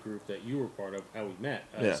the group that you were part of, how we met,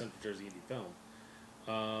 Central Jersey Indie Film.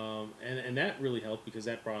 And that really helped because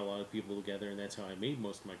that brought a lot of people together, and that's how I made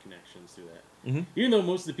most of my connections through that. Mm-hmm. Even though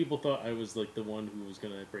most of the people thought I was like the one who was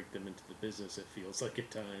going to break them into the business, it feels like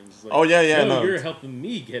at times. Like, oh yeah, no, you're helping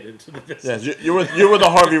me get into the business. Yeah, you were the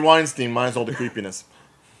Harvey Weinstein, mine's all the creepiness.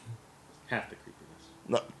 Half the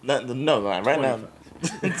creepiness. No, right 25. Now.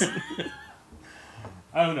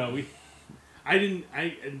 I don't know.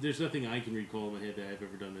 There's nothing I can recall in my head that I've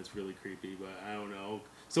ever done that's really creepy, but I don't know.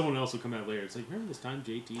 Someone else will come out later. It's like, remember this time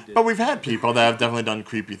JT did... But we've had people that have definitely done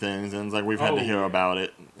creepy things, and it's like we've had to hear about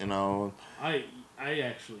it, you know. I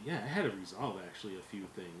actually, I had to resolve actually a few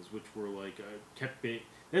things, which were like,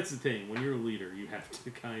 that's the thing. When you're a leader, you have to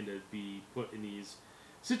kind of be put in these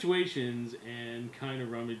situations and kind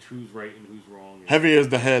of rummage who's right and who's wrong. Heavy is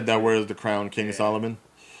the head that wears the crown, King Solomon.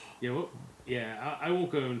 Yeah, well, I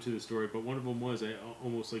won't go into the story, but one of them was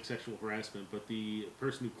almost like sexual harassment. But the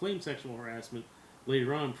person who claimed sexual harassment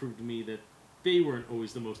later on proved to me that they weren't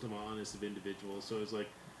always the most honest of individuals. So I was like,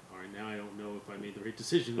 all right, now I don't know if I made the right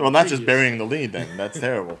decision. Well, not just burying the lead then. That's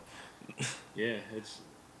terrible. Yeah, it's...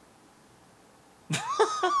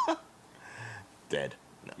 Dead.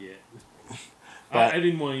 No. Yeah. But, I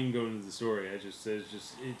didn't want to even go into the story.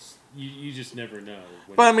 You just never know.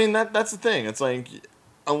 But I mean, that's the thing. It's like,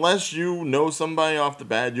 unless you know somebody off the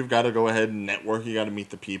bat, you've got to go ahead and network. You got to meet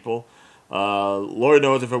the people. Lord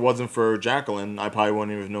knows if it wasn't for Jacqueline, I probably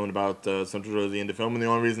wouldn't even have known about Central Jersey Indie Film. And the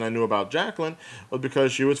only reason I knew about Jacqueline was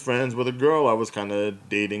because she was friends with a girl I was kind of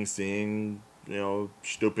dating, seeing, you know,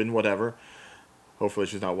 stupid, whatever. Hopefully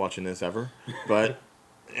she's not watching this ever. But...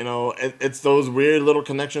 You know, it's those weird little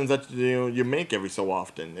connections that you make every so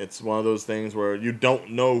often. It's one of those things where you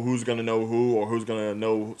don't know who's going to know who or who's going to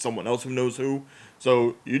know someone else who knows who.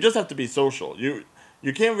 So you just have to be social. You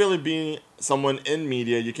can't really be someone in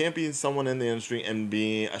media. You can't be someone in the industry and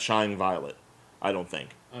be a shining violet, I don't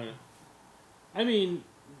think. I mean,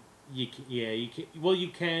 you can. Well, you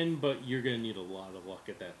can, but you're going to need a lot of luck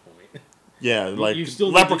at that point. Yeah, like you still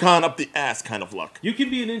leprechaun up the ass kind of luck. You can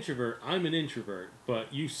be an introvert. I'm an introvert,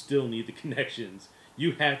 but you still need the connections.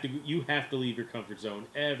 You have to leave your comfort zone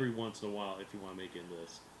every once in a while if you want to make it into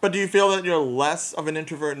this. But do you feel that you're less of an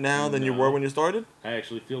introvert now than you were No. when you started? I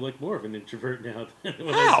actually feel like more of an introvert now than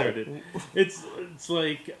when I How? started. It's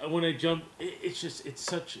like when I jump. It's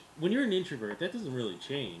such when you're an introvert that doesn't really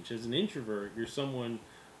change. As an introvert, you're someone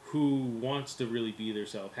who wants to really be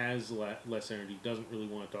themselves, has less energy, doesn't really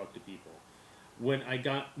want to talk to people. When I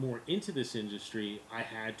got more into this industry, I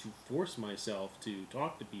had to force myself to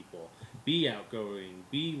talk to people, be outgoing,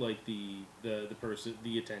 be like the person,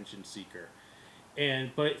 the attention seeker.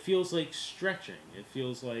 But it feels like stretching. It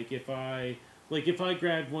feels like if I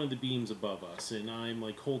grabbed one of the beams above us and I'm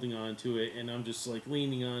like holding on to it and I'm just like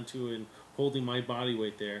leaning onto it and holding my body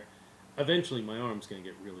weight there, eventually my arm's gonna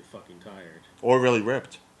get really fucking tired. Or really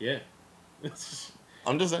ripped? Yeah.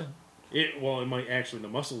 I'm just saying. It might actually, the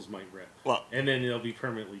muscles might rip, Well, and then they'll be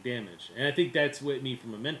permanently damaged. And I think that's what me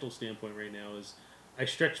from a mental standpoint right now is I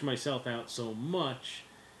stretch myself out so much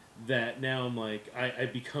that now I'm like I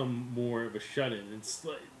become more of a shut-in. It's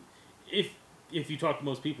like if you talk to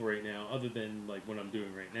most people right now, other than like what I'm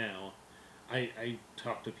doing right now, I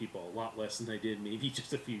talk to people a lot less than I did maybe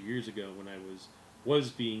just a few years ago when I was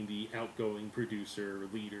being the outgoing producer,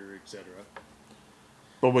 leader, etc.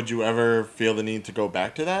 but would you ever feel the need to go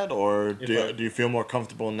back to that? Or If do you feel more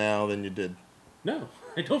comfortable now than you did? No,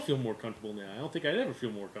 I don't feel more comfortable now. I don't think I'd ever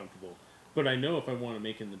feel more comfortable. But I know if I want to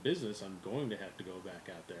make it in the business, I'm going to have to go back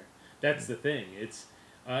out there. That's the thing. It's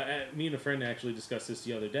me and a friend actually discussed this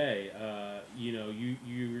the other day.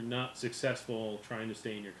 You're not successful trying to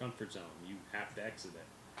stay in your comfort zone. You have to exit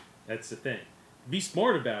it. That's the thing. Be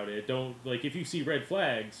smart about it. Don't if you see red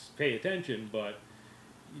flags, pay attention. But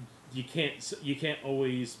you can't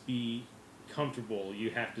always be comfortable.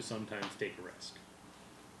 You have to sometimes take a risk.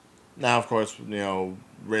 Now, of course,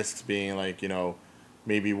 risks being like,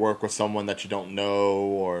 maybe work with someone that you don't know,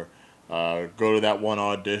 or go to that one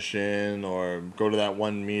audition, or go to that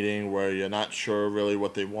one meeting where you're not sure really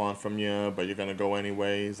what they want from you, but you're going to go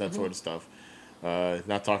anyways, that sort of stuff.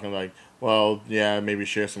 Not talking like, well, yeah, maybe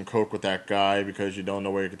share some coke with that guy because you don't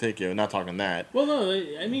know where he could take you. Not talking that. Well, no,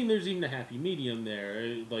 I mean, there's even a happy medium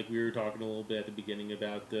there. Like we were talking a little bit at the beginning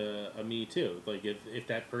about Me Too. Like if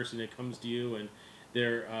that person that comes to you and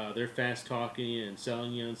they're fast talking and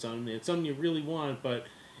selling you on something, it's something you really want, but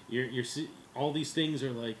you're all these things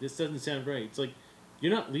are like, this doesn't sound right. It's like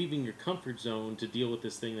you're not leaving your comfort zone to deal with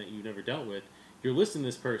this thing that you've never dealt with. You're listening to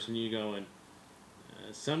this person, you're going,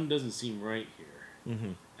 something doesn't seem right here.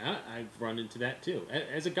 Mm-hmm. I've run into that too.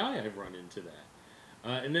 As a guy, I've run into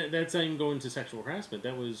that. And that's not even going to sexual harassment.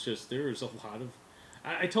 That was just, there was a lot of...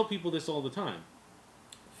 I tell people this all the time.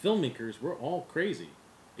 Filmmakers, we're all crazy.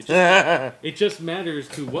 It just matters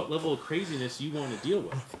to what level of craziness you want to deal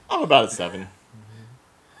with. I'm about a 7.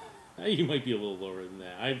 You might be a little lower than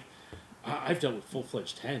that. I've dealt with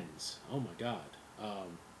full-fledged 10s. Oh my god.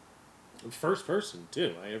 First person,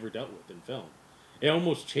 too, I ever dealt with in film. It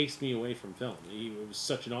almost chased me away from film. It was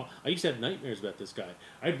such an I used to have nightmares about this guy.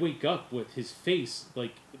 I'd wake up with his face,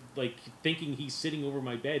 like thinking he's sitting over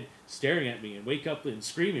my bed, staring at me, and wake up and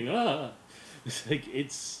screaming, ah! It's like,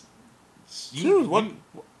 Dude,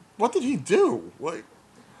 what did he do? Like,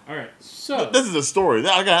 all right, so... This is a story.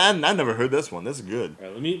 I never heard this one. This is good.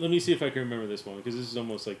 All right, let me see if I can remember this one, because this is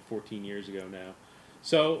almost like 14 years ago now.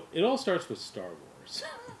 So, it all starts with Star Wars.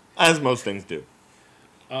 As most things do.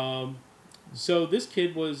 So this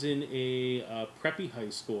kid was in a preppy high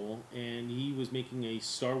school, and he was making a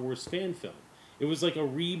Star Wars fan film. It was like a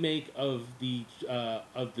remake of the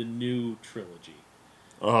new trilogy.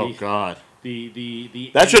 Oh God!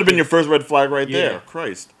 The that should have been your first red flag right there.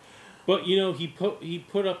 Christ! But he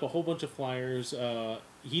put up a whole bunch of flyers.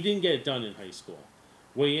 He didn't get it done in high school.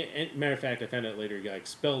 Well, matter of fact, I found out later he got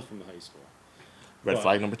expelled from the high school. Red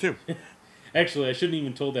flag number 2. Actually, I shouldn't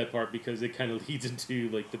even told that part because it kind of leads into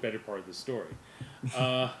like the better part of the story.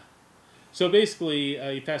 So basically,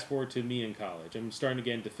 you fast forward to me in college. I'm starting to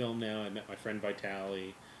get into film now. I met my friend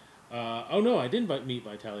Vitali. Oh no, I didn't meet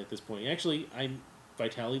Vitali at this point. Actually,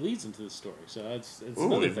 Vitali leads into the story, so that's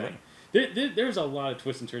another thing. There's a lot of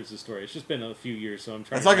twists and turns to the story. It's just been a few years, so I'm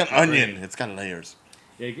trying. It's like an onion. It's got layers.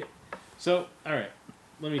 Yeah. So, all right,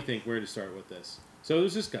 let me think where to start with this. So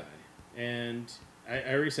there's this guy, and I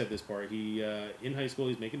already said this part. He in high school,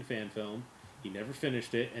 he's making a fan film. He never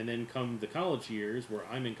finished it, and then come the college years, where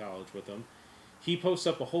I'm in college with him, he posts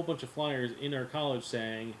up a whole bunch of flyers in our college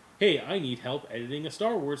saying, "Hey, I need help editing a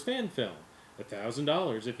Star Wars fan film.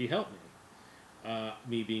 $1,000 if you help me."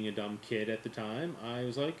 Me being a dumb kid at the time, I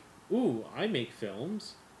was like, "Ooh, I make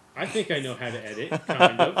films. I think I know how to edit,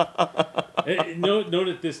 kind of." Note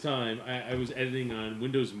at this time, I was editing on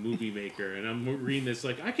Windows Movie Maker, and I'm reading this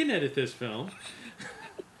like, I can edit this film.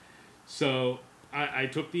 So I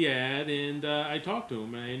took the ad, and I talked to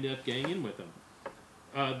him, and I ended up getting in with him.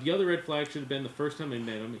 The other red flag should have been the first time I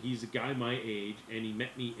met him. He's a guy my age, and he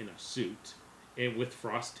met me in a suit and with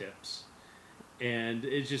frost tips. And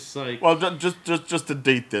it's just like... Well, just to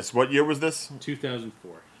date this, what year was this?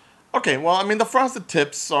 2004. Okay, well, I mean, the frosted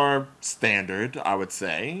tips are standard, I would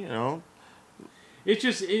say, you know.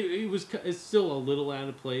 It's still a little out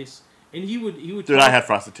of place. And he would Dude, talk, I had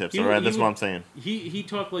frosted tips, alright? That's what I'm saying. He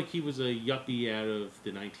talked like he was a yuppie out of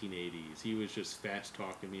the 1980s. He was just fast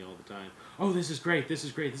talking me all the time. Oh, this is great. This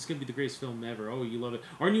is great. This is going to be the greatest film ever. Oh, you love it.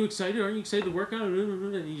 Aren't you excited? Aren't you excited to work on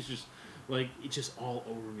it? And he's just like, it's just all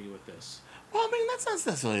over me with this. Well, I mean, that's not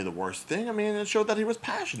necessarily the worst thing. I mean, it showed that he was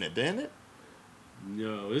passionate, didn't it?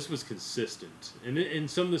 No, this was consistent.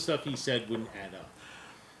 And some of the stuff he said wouldn't add up.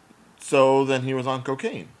 So then he was on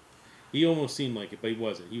cocaine. He almost seemed like it, but he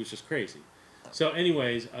wasn't. He was just crazy. So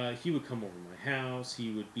anyways, he would come over to my house.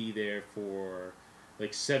 He would be there for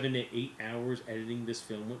like 7 to 8 hours editing this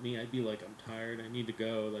film with me. I'd be like, I'm tired. I need to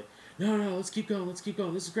go. Like, no, let's keep going. Let's keep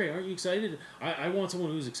going. This is great. Aren't you excited? I want someone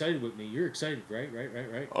who's excited with me. You're excited, right?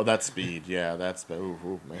 Right. Oh, that's speed. Yeah, that's...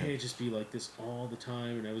 Ooh, man. It'd just be like this all the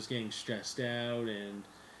time, and I was getting stressed out, and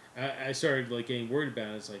I started like getting worried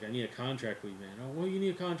about it. It's like, I need a contract with you, man. Oh, what do you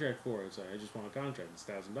need a contract for? It's like, I just want a contract. It's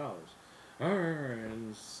 $1,000. All right,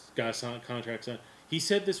 and got a contract signed. He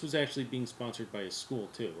said this was actually being sponsored by his school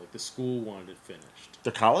too. Like the school wanted it finished.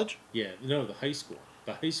 The college? Yeah, no, the high school.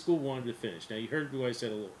 The high school wanted it finished. Now you heard what I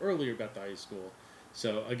said a little earlier about the high school.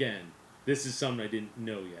 So again, this is something I didn't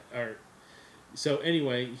know yet. So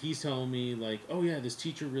anyway, he's telling me like, oh yeah, this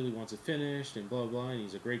teacher really wants it finished and blah blah, and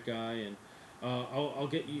he's a great guy, and I'll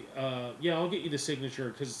get you. I'll get you the signature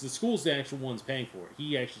because the school's the actual one's paying for it.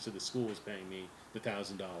 He actually said the school was paying me the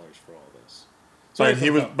 $1,000 for all this. So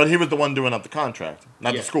but he was the one doing up the contract,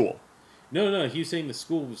 not the school. No, he was saying the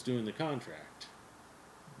school was doing the contract.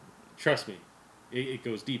 Trust me, it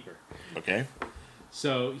goes deeper. Okay.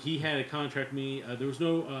 So he had a contract me. There was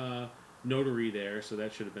no notary there, so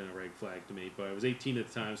that should have been a red flag to me. But I was 18 at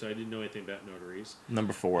the time, so I didn't know anything about notaries.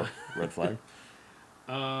 Number 4, red flag.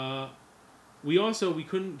 We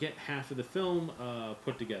couldn't get half of the film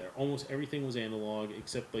put together. Almost everything was analog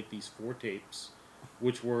except like these 4 tapes,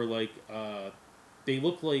 which were like they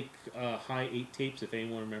looked like high 8 tapes, if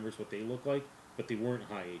anyone remembers what they look like, but they weren't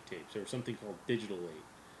high 8 tapes. They were something called digital 8,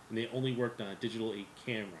 and they only worked on a digital 8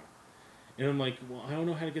 camera. And I'm like, well, I don't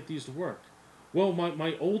know how to get these to work. Well,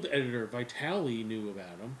 my old editor, Vitali, knew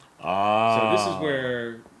about them. So this is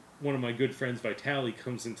where one of my good friends, Vitali,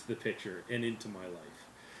 comes into the picture and into my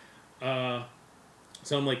life.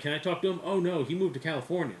 So I'm like, can I talk to him? Oh, no, he moved to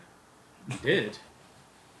California. He did.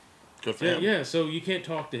 Good for him. Yeah, so you can't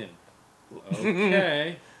talk to him.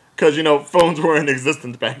 Okay. Because, phones were in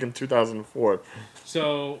existence back in 2004.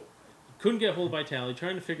 So, couldn't get hold of Vitali,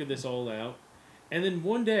 trying to figure this all out. And then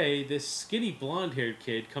one day, this skinny blonde-haired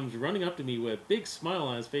kid comes running up to me with a big smile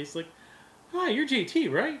on his face, like, hi, you're JT,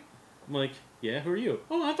 right? I'm like, yeah, who are you?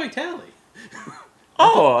 Oh, I'm Vitali.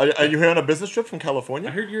 Oh, are you here on a business trip from California?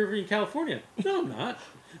 I heard you're in California. No, I'm not.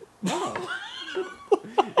 Oh.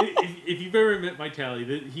 If you've ever met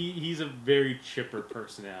Vitali, he's a very chipper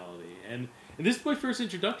personality. And this is my first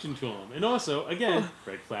introduction to him. And also, again,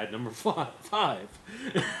 red flag number 5.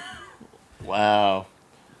 Wow.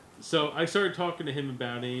 So I started talking to him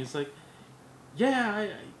about it, and he's like, yeah,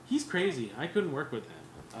 he's crazy. I couldn't work with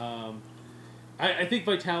him. I think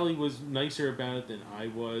Vitali was nicer about it than I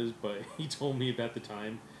was, but he told me about the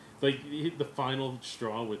time. Like, the final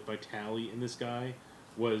straw with Vitali and this guy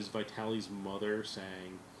was Vitali's mother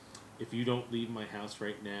saying, if you don't leave my house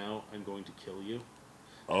right now, I'm going to kill you.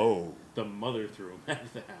 Oh. The mother threw him out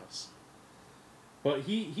of the house. But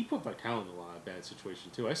he put Vitali in a lot of bad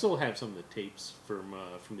situations, too. I still have some of the tapes from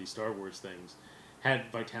these Star Wars things.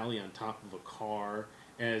 Had Vitali on top of a car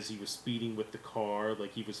as he was speeding with the car,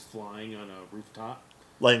 like he was flying on a rooftop.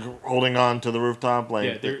 Like holding on to the rooftop?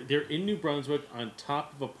 Yeah, they're in New Brunswick on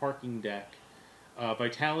top of a parking deck.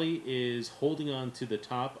 Vitali is holding on to the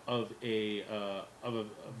top of a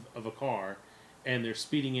car, and they're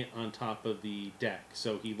speeding it on top of the deck.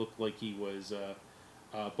 So he looked like he was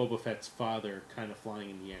Boba Fett's father, kind of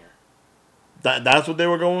flying in the air. That's what they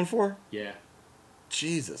were going for? Yeah.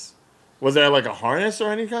 Jesus. Was there like a harness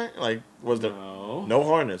or any kind? Like, was there no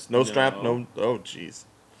harness, no strap, no? Oh, jeez.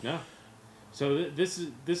 No. So this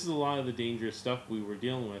is a lot of the dangerous stuff we were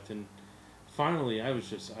dealing with, and finally, I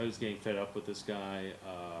was getting fed up with this guy.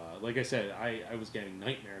 Like I said, I was getting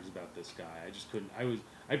nightmares about this guy. I just couldn't.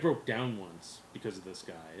 I broke down once because of this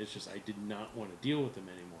guy. It's just I did not want to deal with him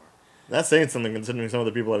anymore. That's saying something considering some of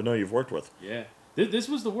the people I know you've worked with. Yeah, this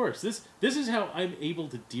was the worst. This is how I'm able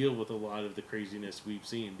to deal with a lot of the craziness we've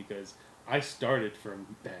seen because I started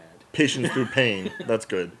from bad. Patience through pain. That's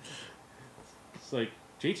good. It's like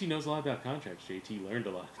JT knows a lot about contracts. JT learned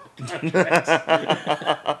a lot about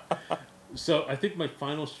contracts. So I think my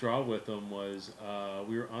final straw with him was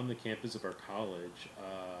we were on the campus of our college.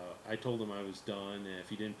 I told him I was done, and if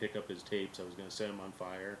he didn't pick up his tapes, I was going to set him on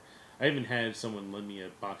fire. I even had someone lend me a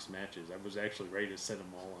box of matches. I was actually ready to set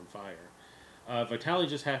them all on fire. Vitali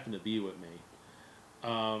just happened to be with me.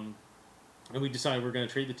 And we decided we're going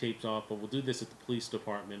to trade the tapes off, but we'll do this at the police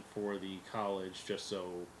department for the college just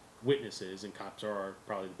so witnesses, and cops are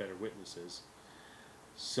probably the better witnesses.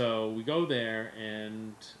 So we go there,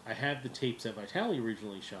 and I have the tapes that Vitali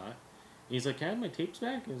originally shot. And he's like, "Can I have my tapes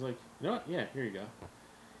back?" And he's like, "You know what? Yeah, here you go." And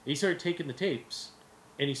he started taking the tapes,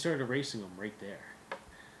 and he started erasing them right there.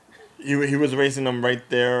 He was erasing them right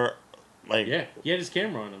there, like Yeah, he had his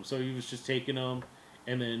camera on him, so he was just taking them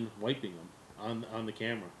and then wiping them on the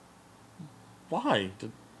camera. why?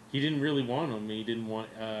 He didn't really want them. He didn't want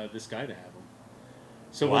this guy to have them.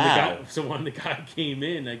 So Wow. when the guy came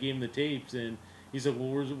in, I gave him the tapes, and he said,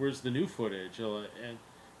 "Well, where's the new footage?" And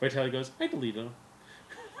Vitali goes, "I deleted them."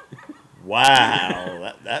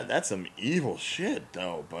 Wow, that's some evil shit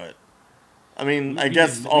though. But I mean, I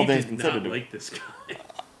guess all things considered. Not like this guy.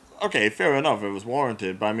 Okay, fair enough. It was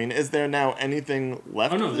warranted, but I mean, is there now anything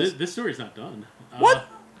left? Oh no, of this story's not done. What?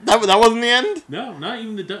 That wasn't the end? No, not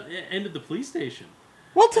even the end of the police station.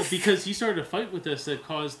 What the? Because he started a fight with us that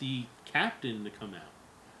caused the captain to come out.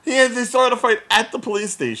 They started a fight at the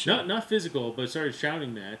police station. Not physical, but started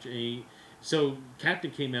shouting match. So captain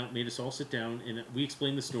came out, made us all sit down, and we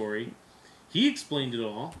explained the story. He explained it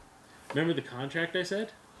all. Remember the contract I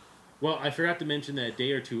said? Well, I forgot to mention that a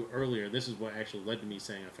day or two earlier, this is what actually led to me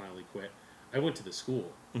saying I finally quit. I went to the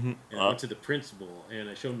school, and I went to the principal, and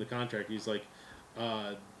I showed him the contract. He's like,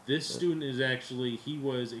 this student is actually, he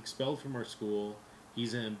was expelled from our school.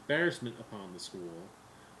 He's an embarrassment upon the school.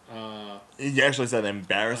 He actually said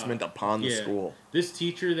embarrassment upon the school. This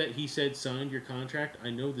teacher that he said signed your contract, I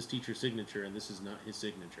know this teacher's signature, and this is not his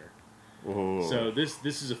signature. Ooh. So this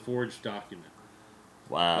is a forged document.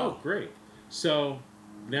 Wow. Oh, great. So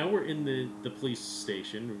now we're in the police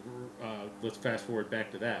station. Let's fast forward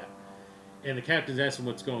back to that. And the captain's asking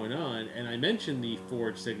what's going on, and I mentioned the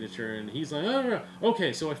forged signature, and he's like, "Oh, no.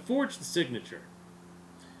 Okay, so I forged the signature."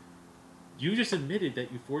 You just admitted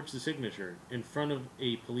that you forged the signature in front of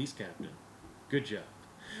a police captain. Good job.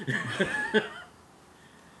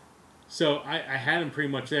 So I had him pretty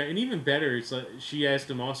much there, and even better, it's like she asked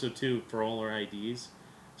him also too for all our IDs.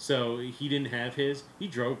 So he didn't have his. He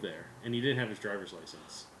drove there, and he didn't have his driver's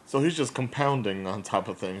license. So he's just compounding on top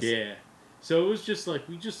of things. Yeah. So it was just like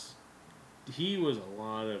he was a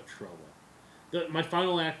lot of trouble. My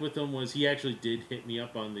final act with him was he actually did hit me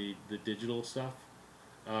up on the digital stuff.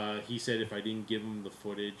 He said if I didn't give him the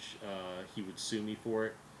footage, he would sue me for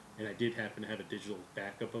it. And I did happen to have a digital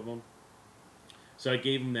backup of him. So I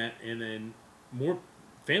gave him that, and then more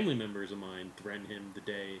family members of mine threatened him the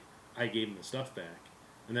day I gave him the stuff back.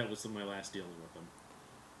 And that was my last dealing with him.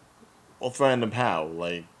 Well, threatened him how?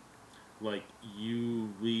 Like,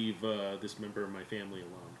 you leave this member of my family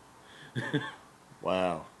alone.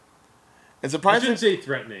 wow. And I surprising. shouldn't say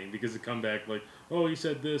threatening, because it come back like, oh, he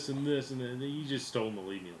said this, and then you just told him to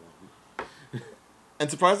leave me alone.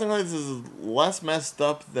 And surprisingly, this is less messed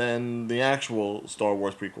up than the actual Star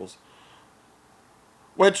Wars prequels.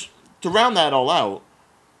 Which, to round that all out,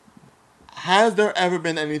 has there ever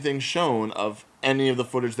been anything shown of any of the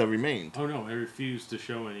footage that remained? Oh no, I refuse to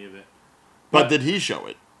show any of it. But did he show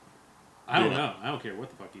it? I don't know. I don't care what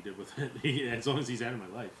the fuck he did with it, as long as he's out of my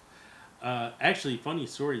life. Actually, funny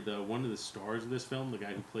story though. One of the stars of this film, the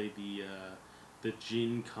guy who played the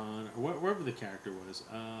Jin Khan, or whatever the character was.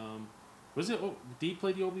 Was it? Oh, did he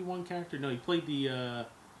play the Obi-Wan character? No, he played the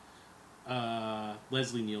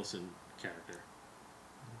Leslie Nielsen character.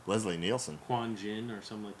 Leslie Nielsen. Quan Jin or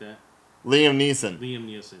something like that. Liam Neeson. Liam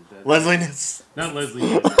Neeson. Leslie Nielsen. Not Leslie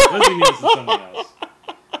Nielsen. Leslie Nielsen's someone else.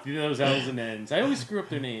 You know those L's and N's. I always screw up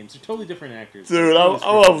their names. They're totally different actors. Dude, I would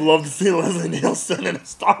have loved to see Leslie Nielsen in a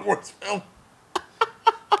Star Wars film.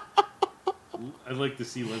 I'd like to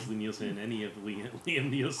see Leslie Nielsen in any of Liam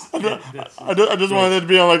Nielsen. I just wanted it to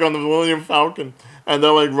be on the Millennium Falcon, and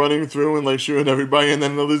they're like running through and like shooting everybody, and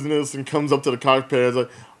then Leslie Nielsen comes up to the cockpit and is like,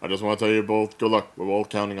 "I just want to tell you both, good luck. We're all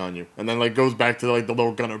counting on you." And then like goes back to like the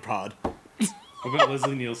little gunner pod. about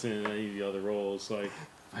Leslie Nielsen and any of the other roles. Like,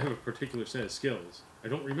 I have a particular set of skills. I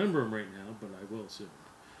don't remember them right now, but I will soon.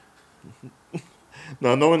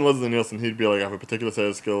 No, knowing Leslie Nielsen, he'd be like, I have a particular set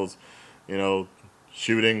of skills,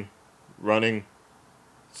 shooting, running,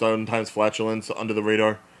 sometimes flatulence under the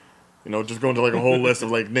radar. Just going to like a whole list of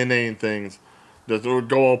like name things. Just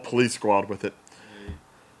go all police squad with it.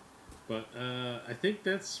 But I think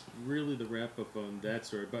that's really the wrap up on that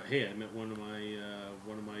story. But hey, I met one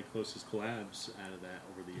of my closest collabs out of that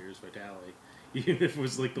over the years, Vitality. Even if it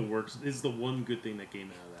was like the worst, is the one good thing that came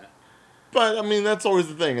out of that. But I mean, that's always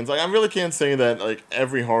the thing. It's like I really can't say that like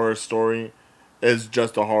every horror story is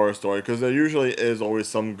just a horror story because there usually is always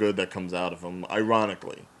some good that comes out of them.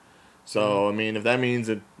 Ironically, so I mean, if that means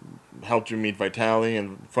it helped you meet Vitality,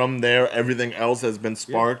 and from there everything else has been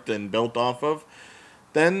sparked and built off of,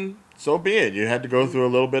 then so be it. You had to go through a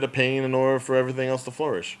little bit of pain in order for everything else to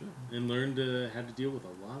flourish. And learned how to deal with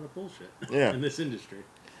a lot of bullshit in this industry.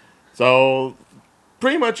 So,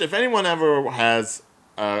 pretty much, if anyone ever has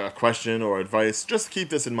a question or advice, just keep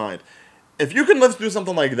this in mind. If you can live through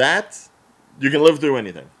something like that, you can live through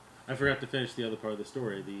anything. I forgot to finish the other part of the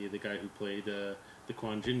story. The guy who played the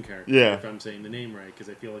Quan Jinn character. Yeah. If I'm saying the name right, because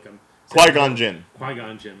I feel like I'm... Qui-Gon Jinn.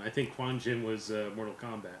 Qui-Gon Jinn. I think Quan Jinn was Mortal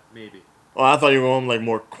Kombat, maybe. Oh, I thought you were going like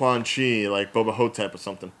more Quan Chi, like Boba Hotep or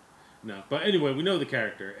something. No, but anyway, we know the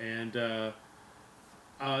character, and the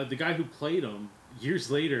guy who played him, years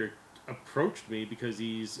later, approached me because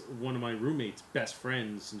he's one of my roommate's best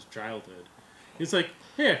friends since childhood. He's like,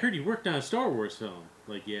 hey, I heard you worked on a Star Wars film.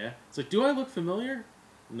 Like, yeah. It's like, do I look familiar?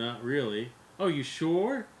 Not really. Oh, you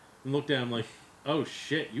sure? And looked at him like, oh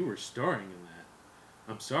shit, you were starring in that.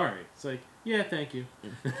 I'm sorry. It's like, yeah, thank you.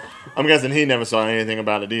 I'm guessing he never saw anything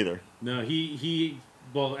about it either. No,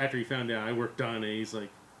 well, after he found out I worked on it, he's like,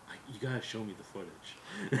 you gotta show me the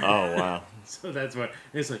footage. Oh, wow. So that's why.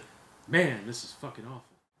 It's like, man, this is fucking awful.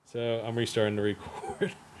 So I'm restarting to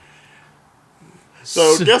record.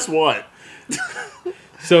 So guess what?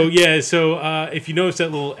 So if you notice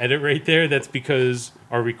that little edit right there, that's because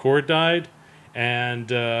our record died, and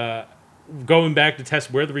going back to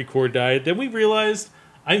test where the record died, then we realized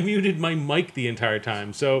I muted my mic the entire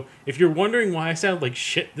time. So if you're wondering why I sound like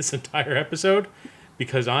shit this entire episode,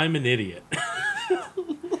 because I'm an idiot.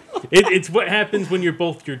 It's what happens when you're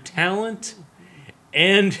both your talent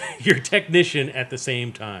and your technician at the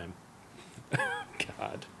same time.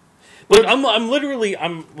 God. Look, I'm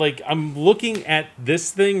looking at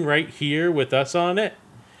this thing right here with us on it,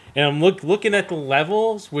 and I'm looking at the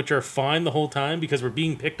levels, which are fine the whole time because we're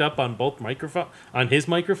being picked up on on his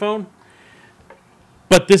microphone.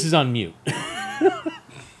 But this is on mute.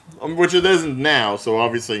 Which it isn't now, so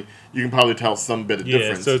obviously you can probably tell some bit of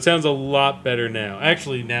difference. Yeah, so it sounds a lot better now.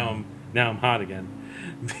 Actually, now I'm hot again.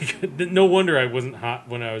 No wonder I wasn't hot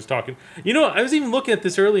when I was talking. I was even looking at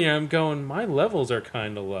this earlier. I'm going, my levels are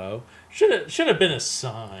kind of low. Should have been a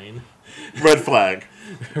sign. Red flag.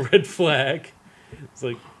 Red flag. It's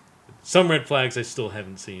like some red flags I still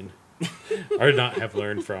haven't seen or not have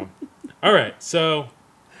learned from. All right.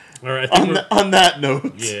 On that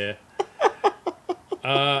note. Yeah.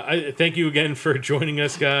 I thank you again for joining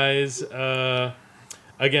us, guys.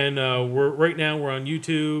 Again, we're on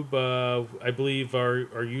YouTube. I believe our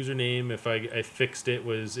username, if I fixed it,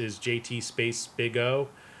 is JT Space Big O.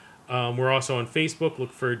 We're also on Facebook.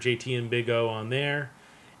 Look for JT and Big O on there,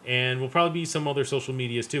 and we'll probably be some other social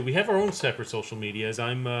medias too. We have our own separate social medias.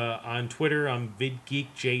 I'm on Twitter. I'm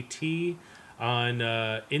VidGeekJT. On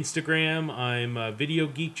Instagram, I'm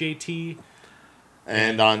VideoGeekJT.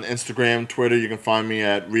 And on Instagram, Twitter, you can find me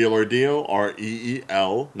at Real Ordeal,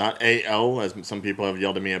 REEL, not AL, as some people have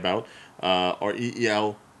yelled at me about,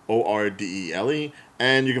 REELORDELE.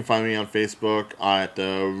 And you can find me on Facebook at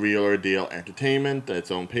the Real Ordeal Entertainment,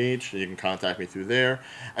 its own page. You can contact me through there.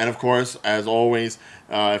 And of course, as always,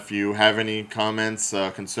 if you have any comments,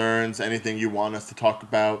 concerns, anything you want us to talk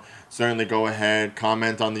about, certainly go ahead,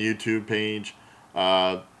 comment on the YouTube page.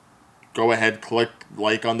 Go ahead, click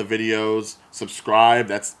like on the videos, subscribe.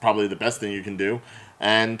 That's probably the best thing you can do.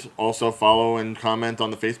 And also follow and comment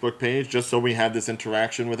on the Facebook page just so we have this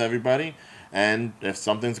interaction with everybody. And if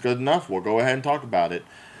something's good enough, we'll go ahead and talk about it.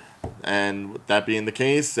 And with that being the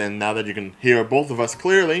case, and now that you can hear both of us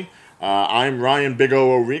clearly, I'm Ryan Big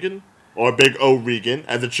O O'Regan, or Big O Regan,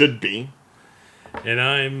 as it should be. And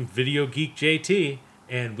I'm Video Geek JT,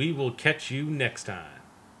 and we will catch you next time.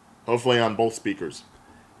 Hopefully on both speakers.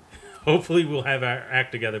 Hopefully we'll have our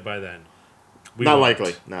act together by then. Not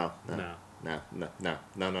likely. No.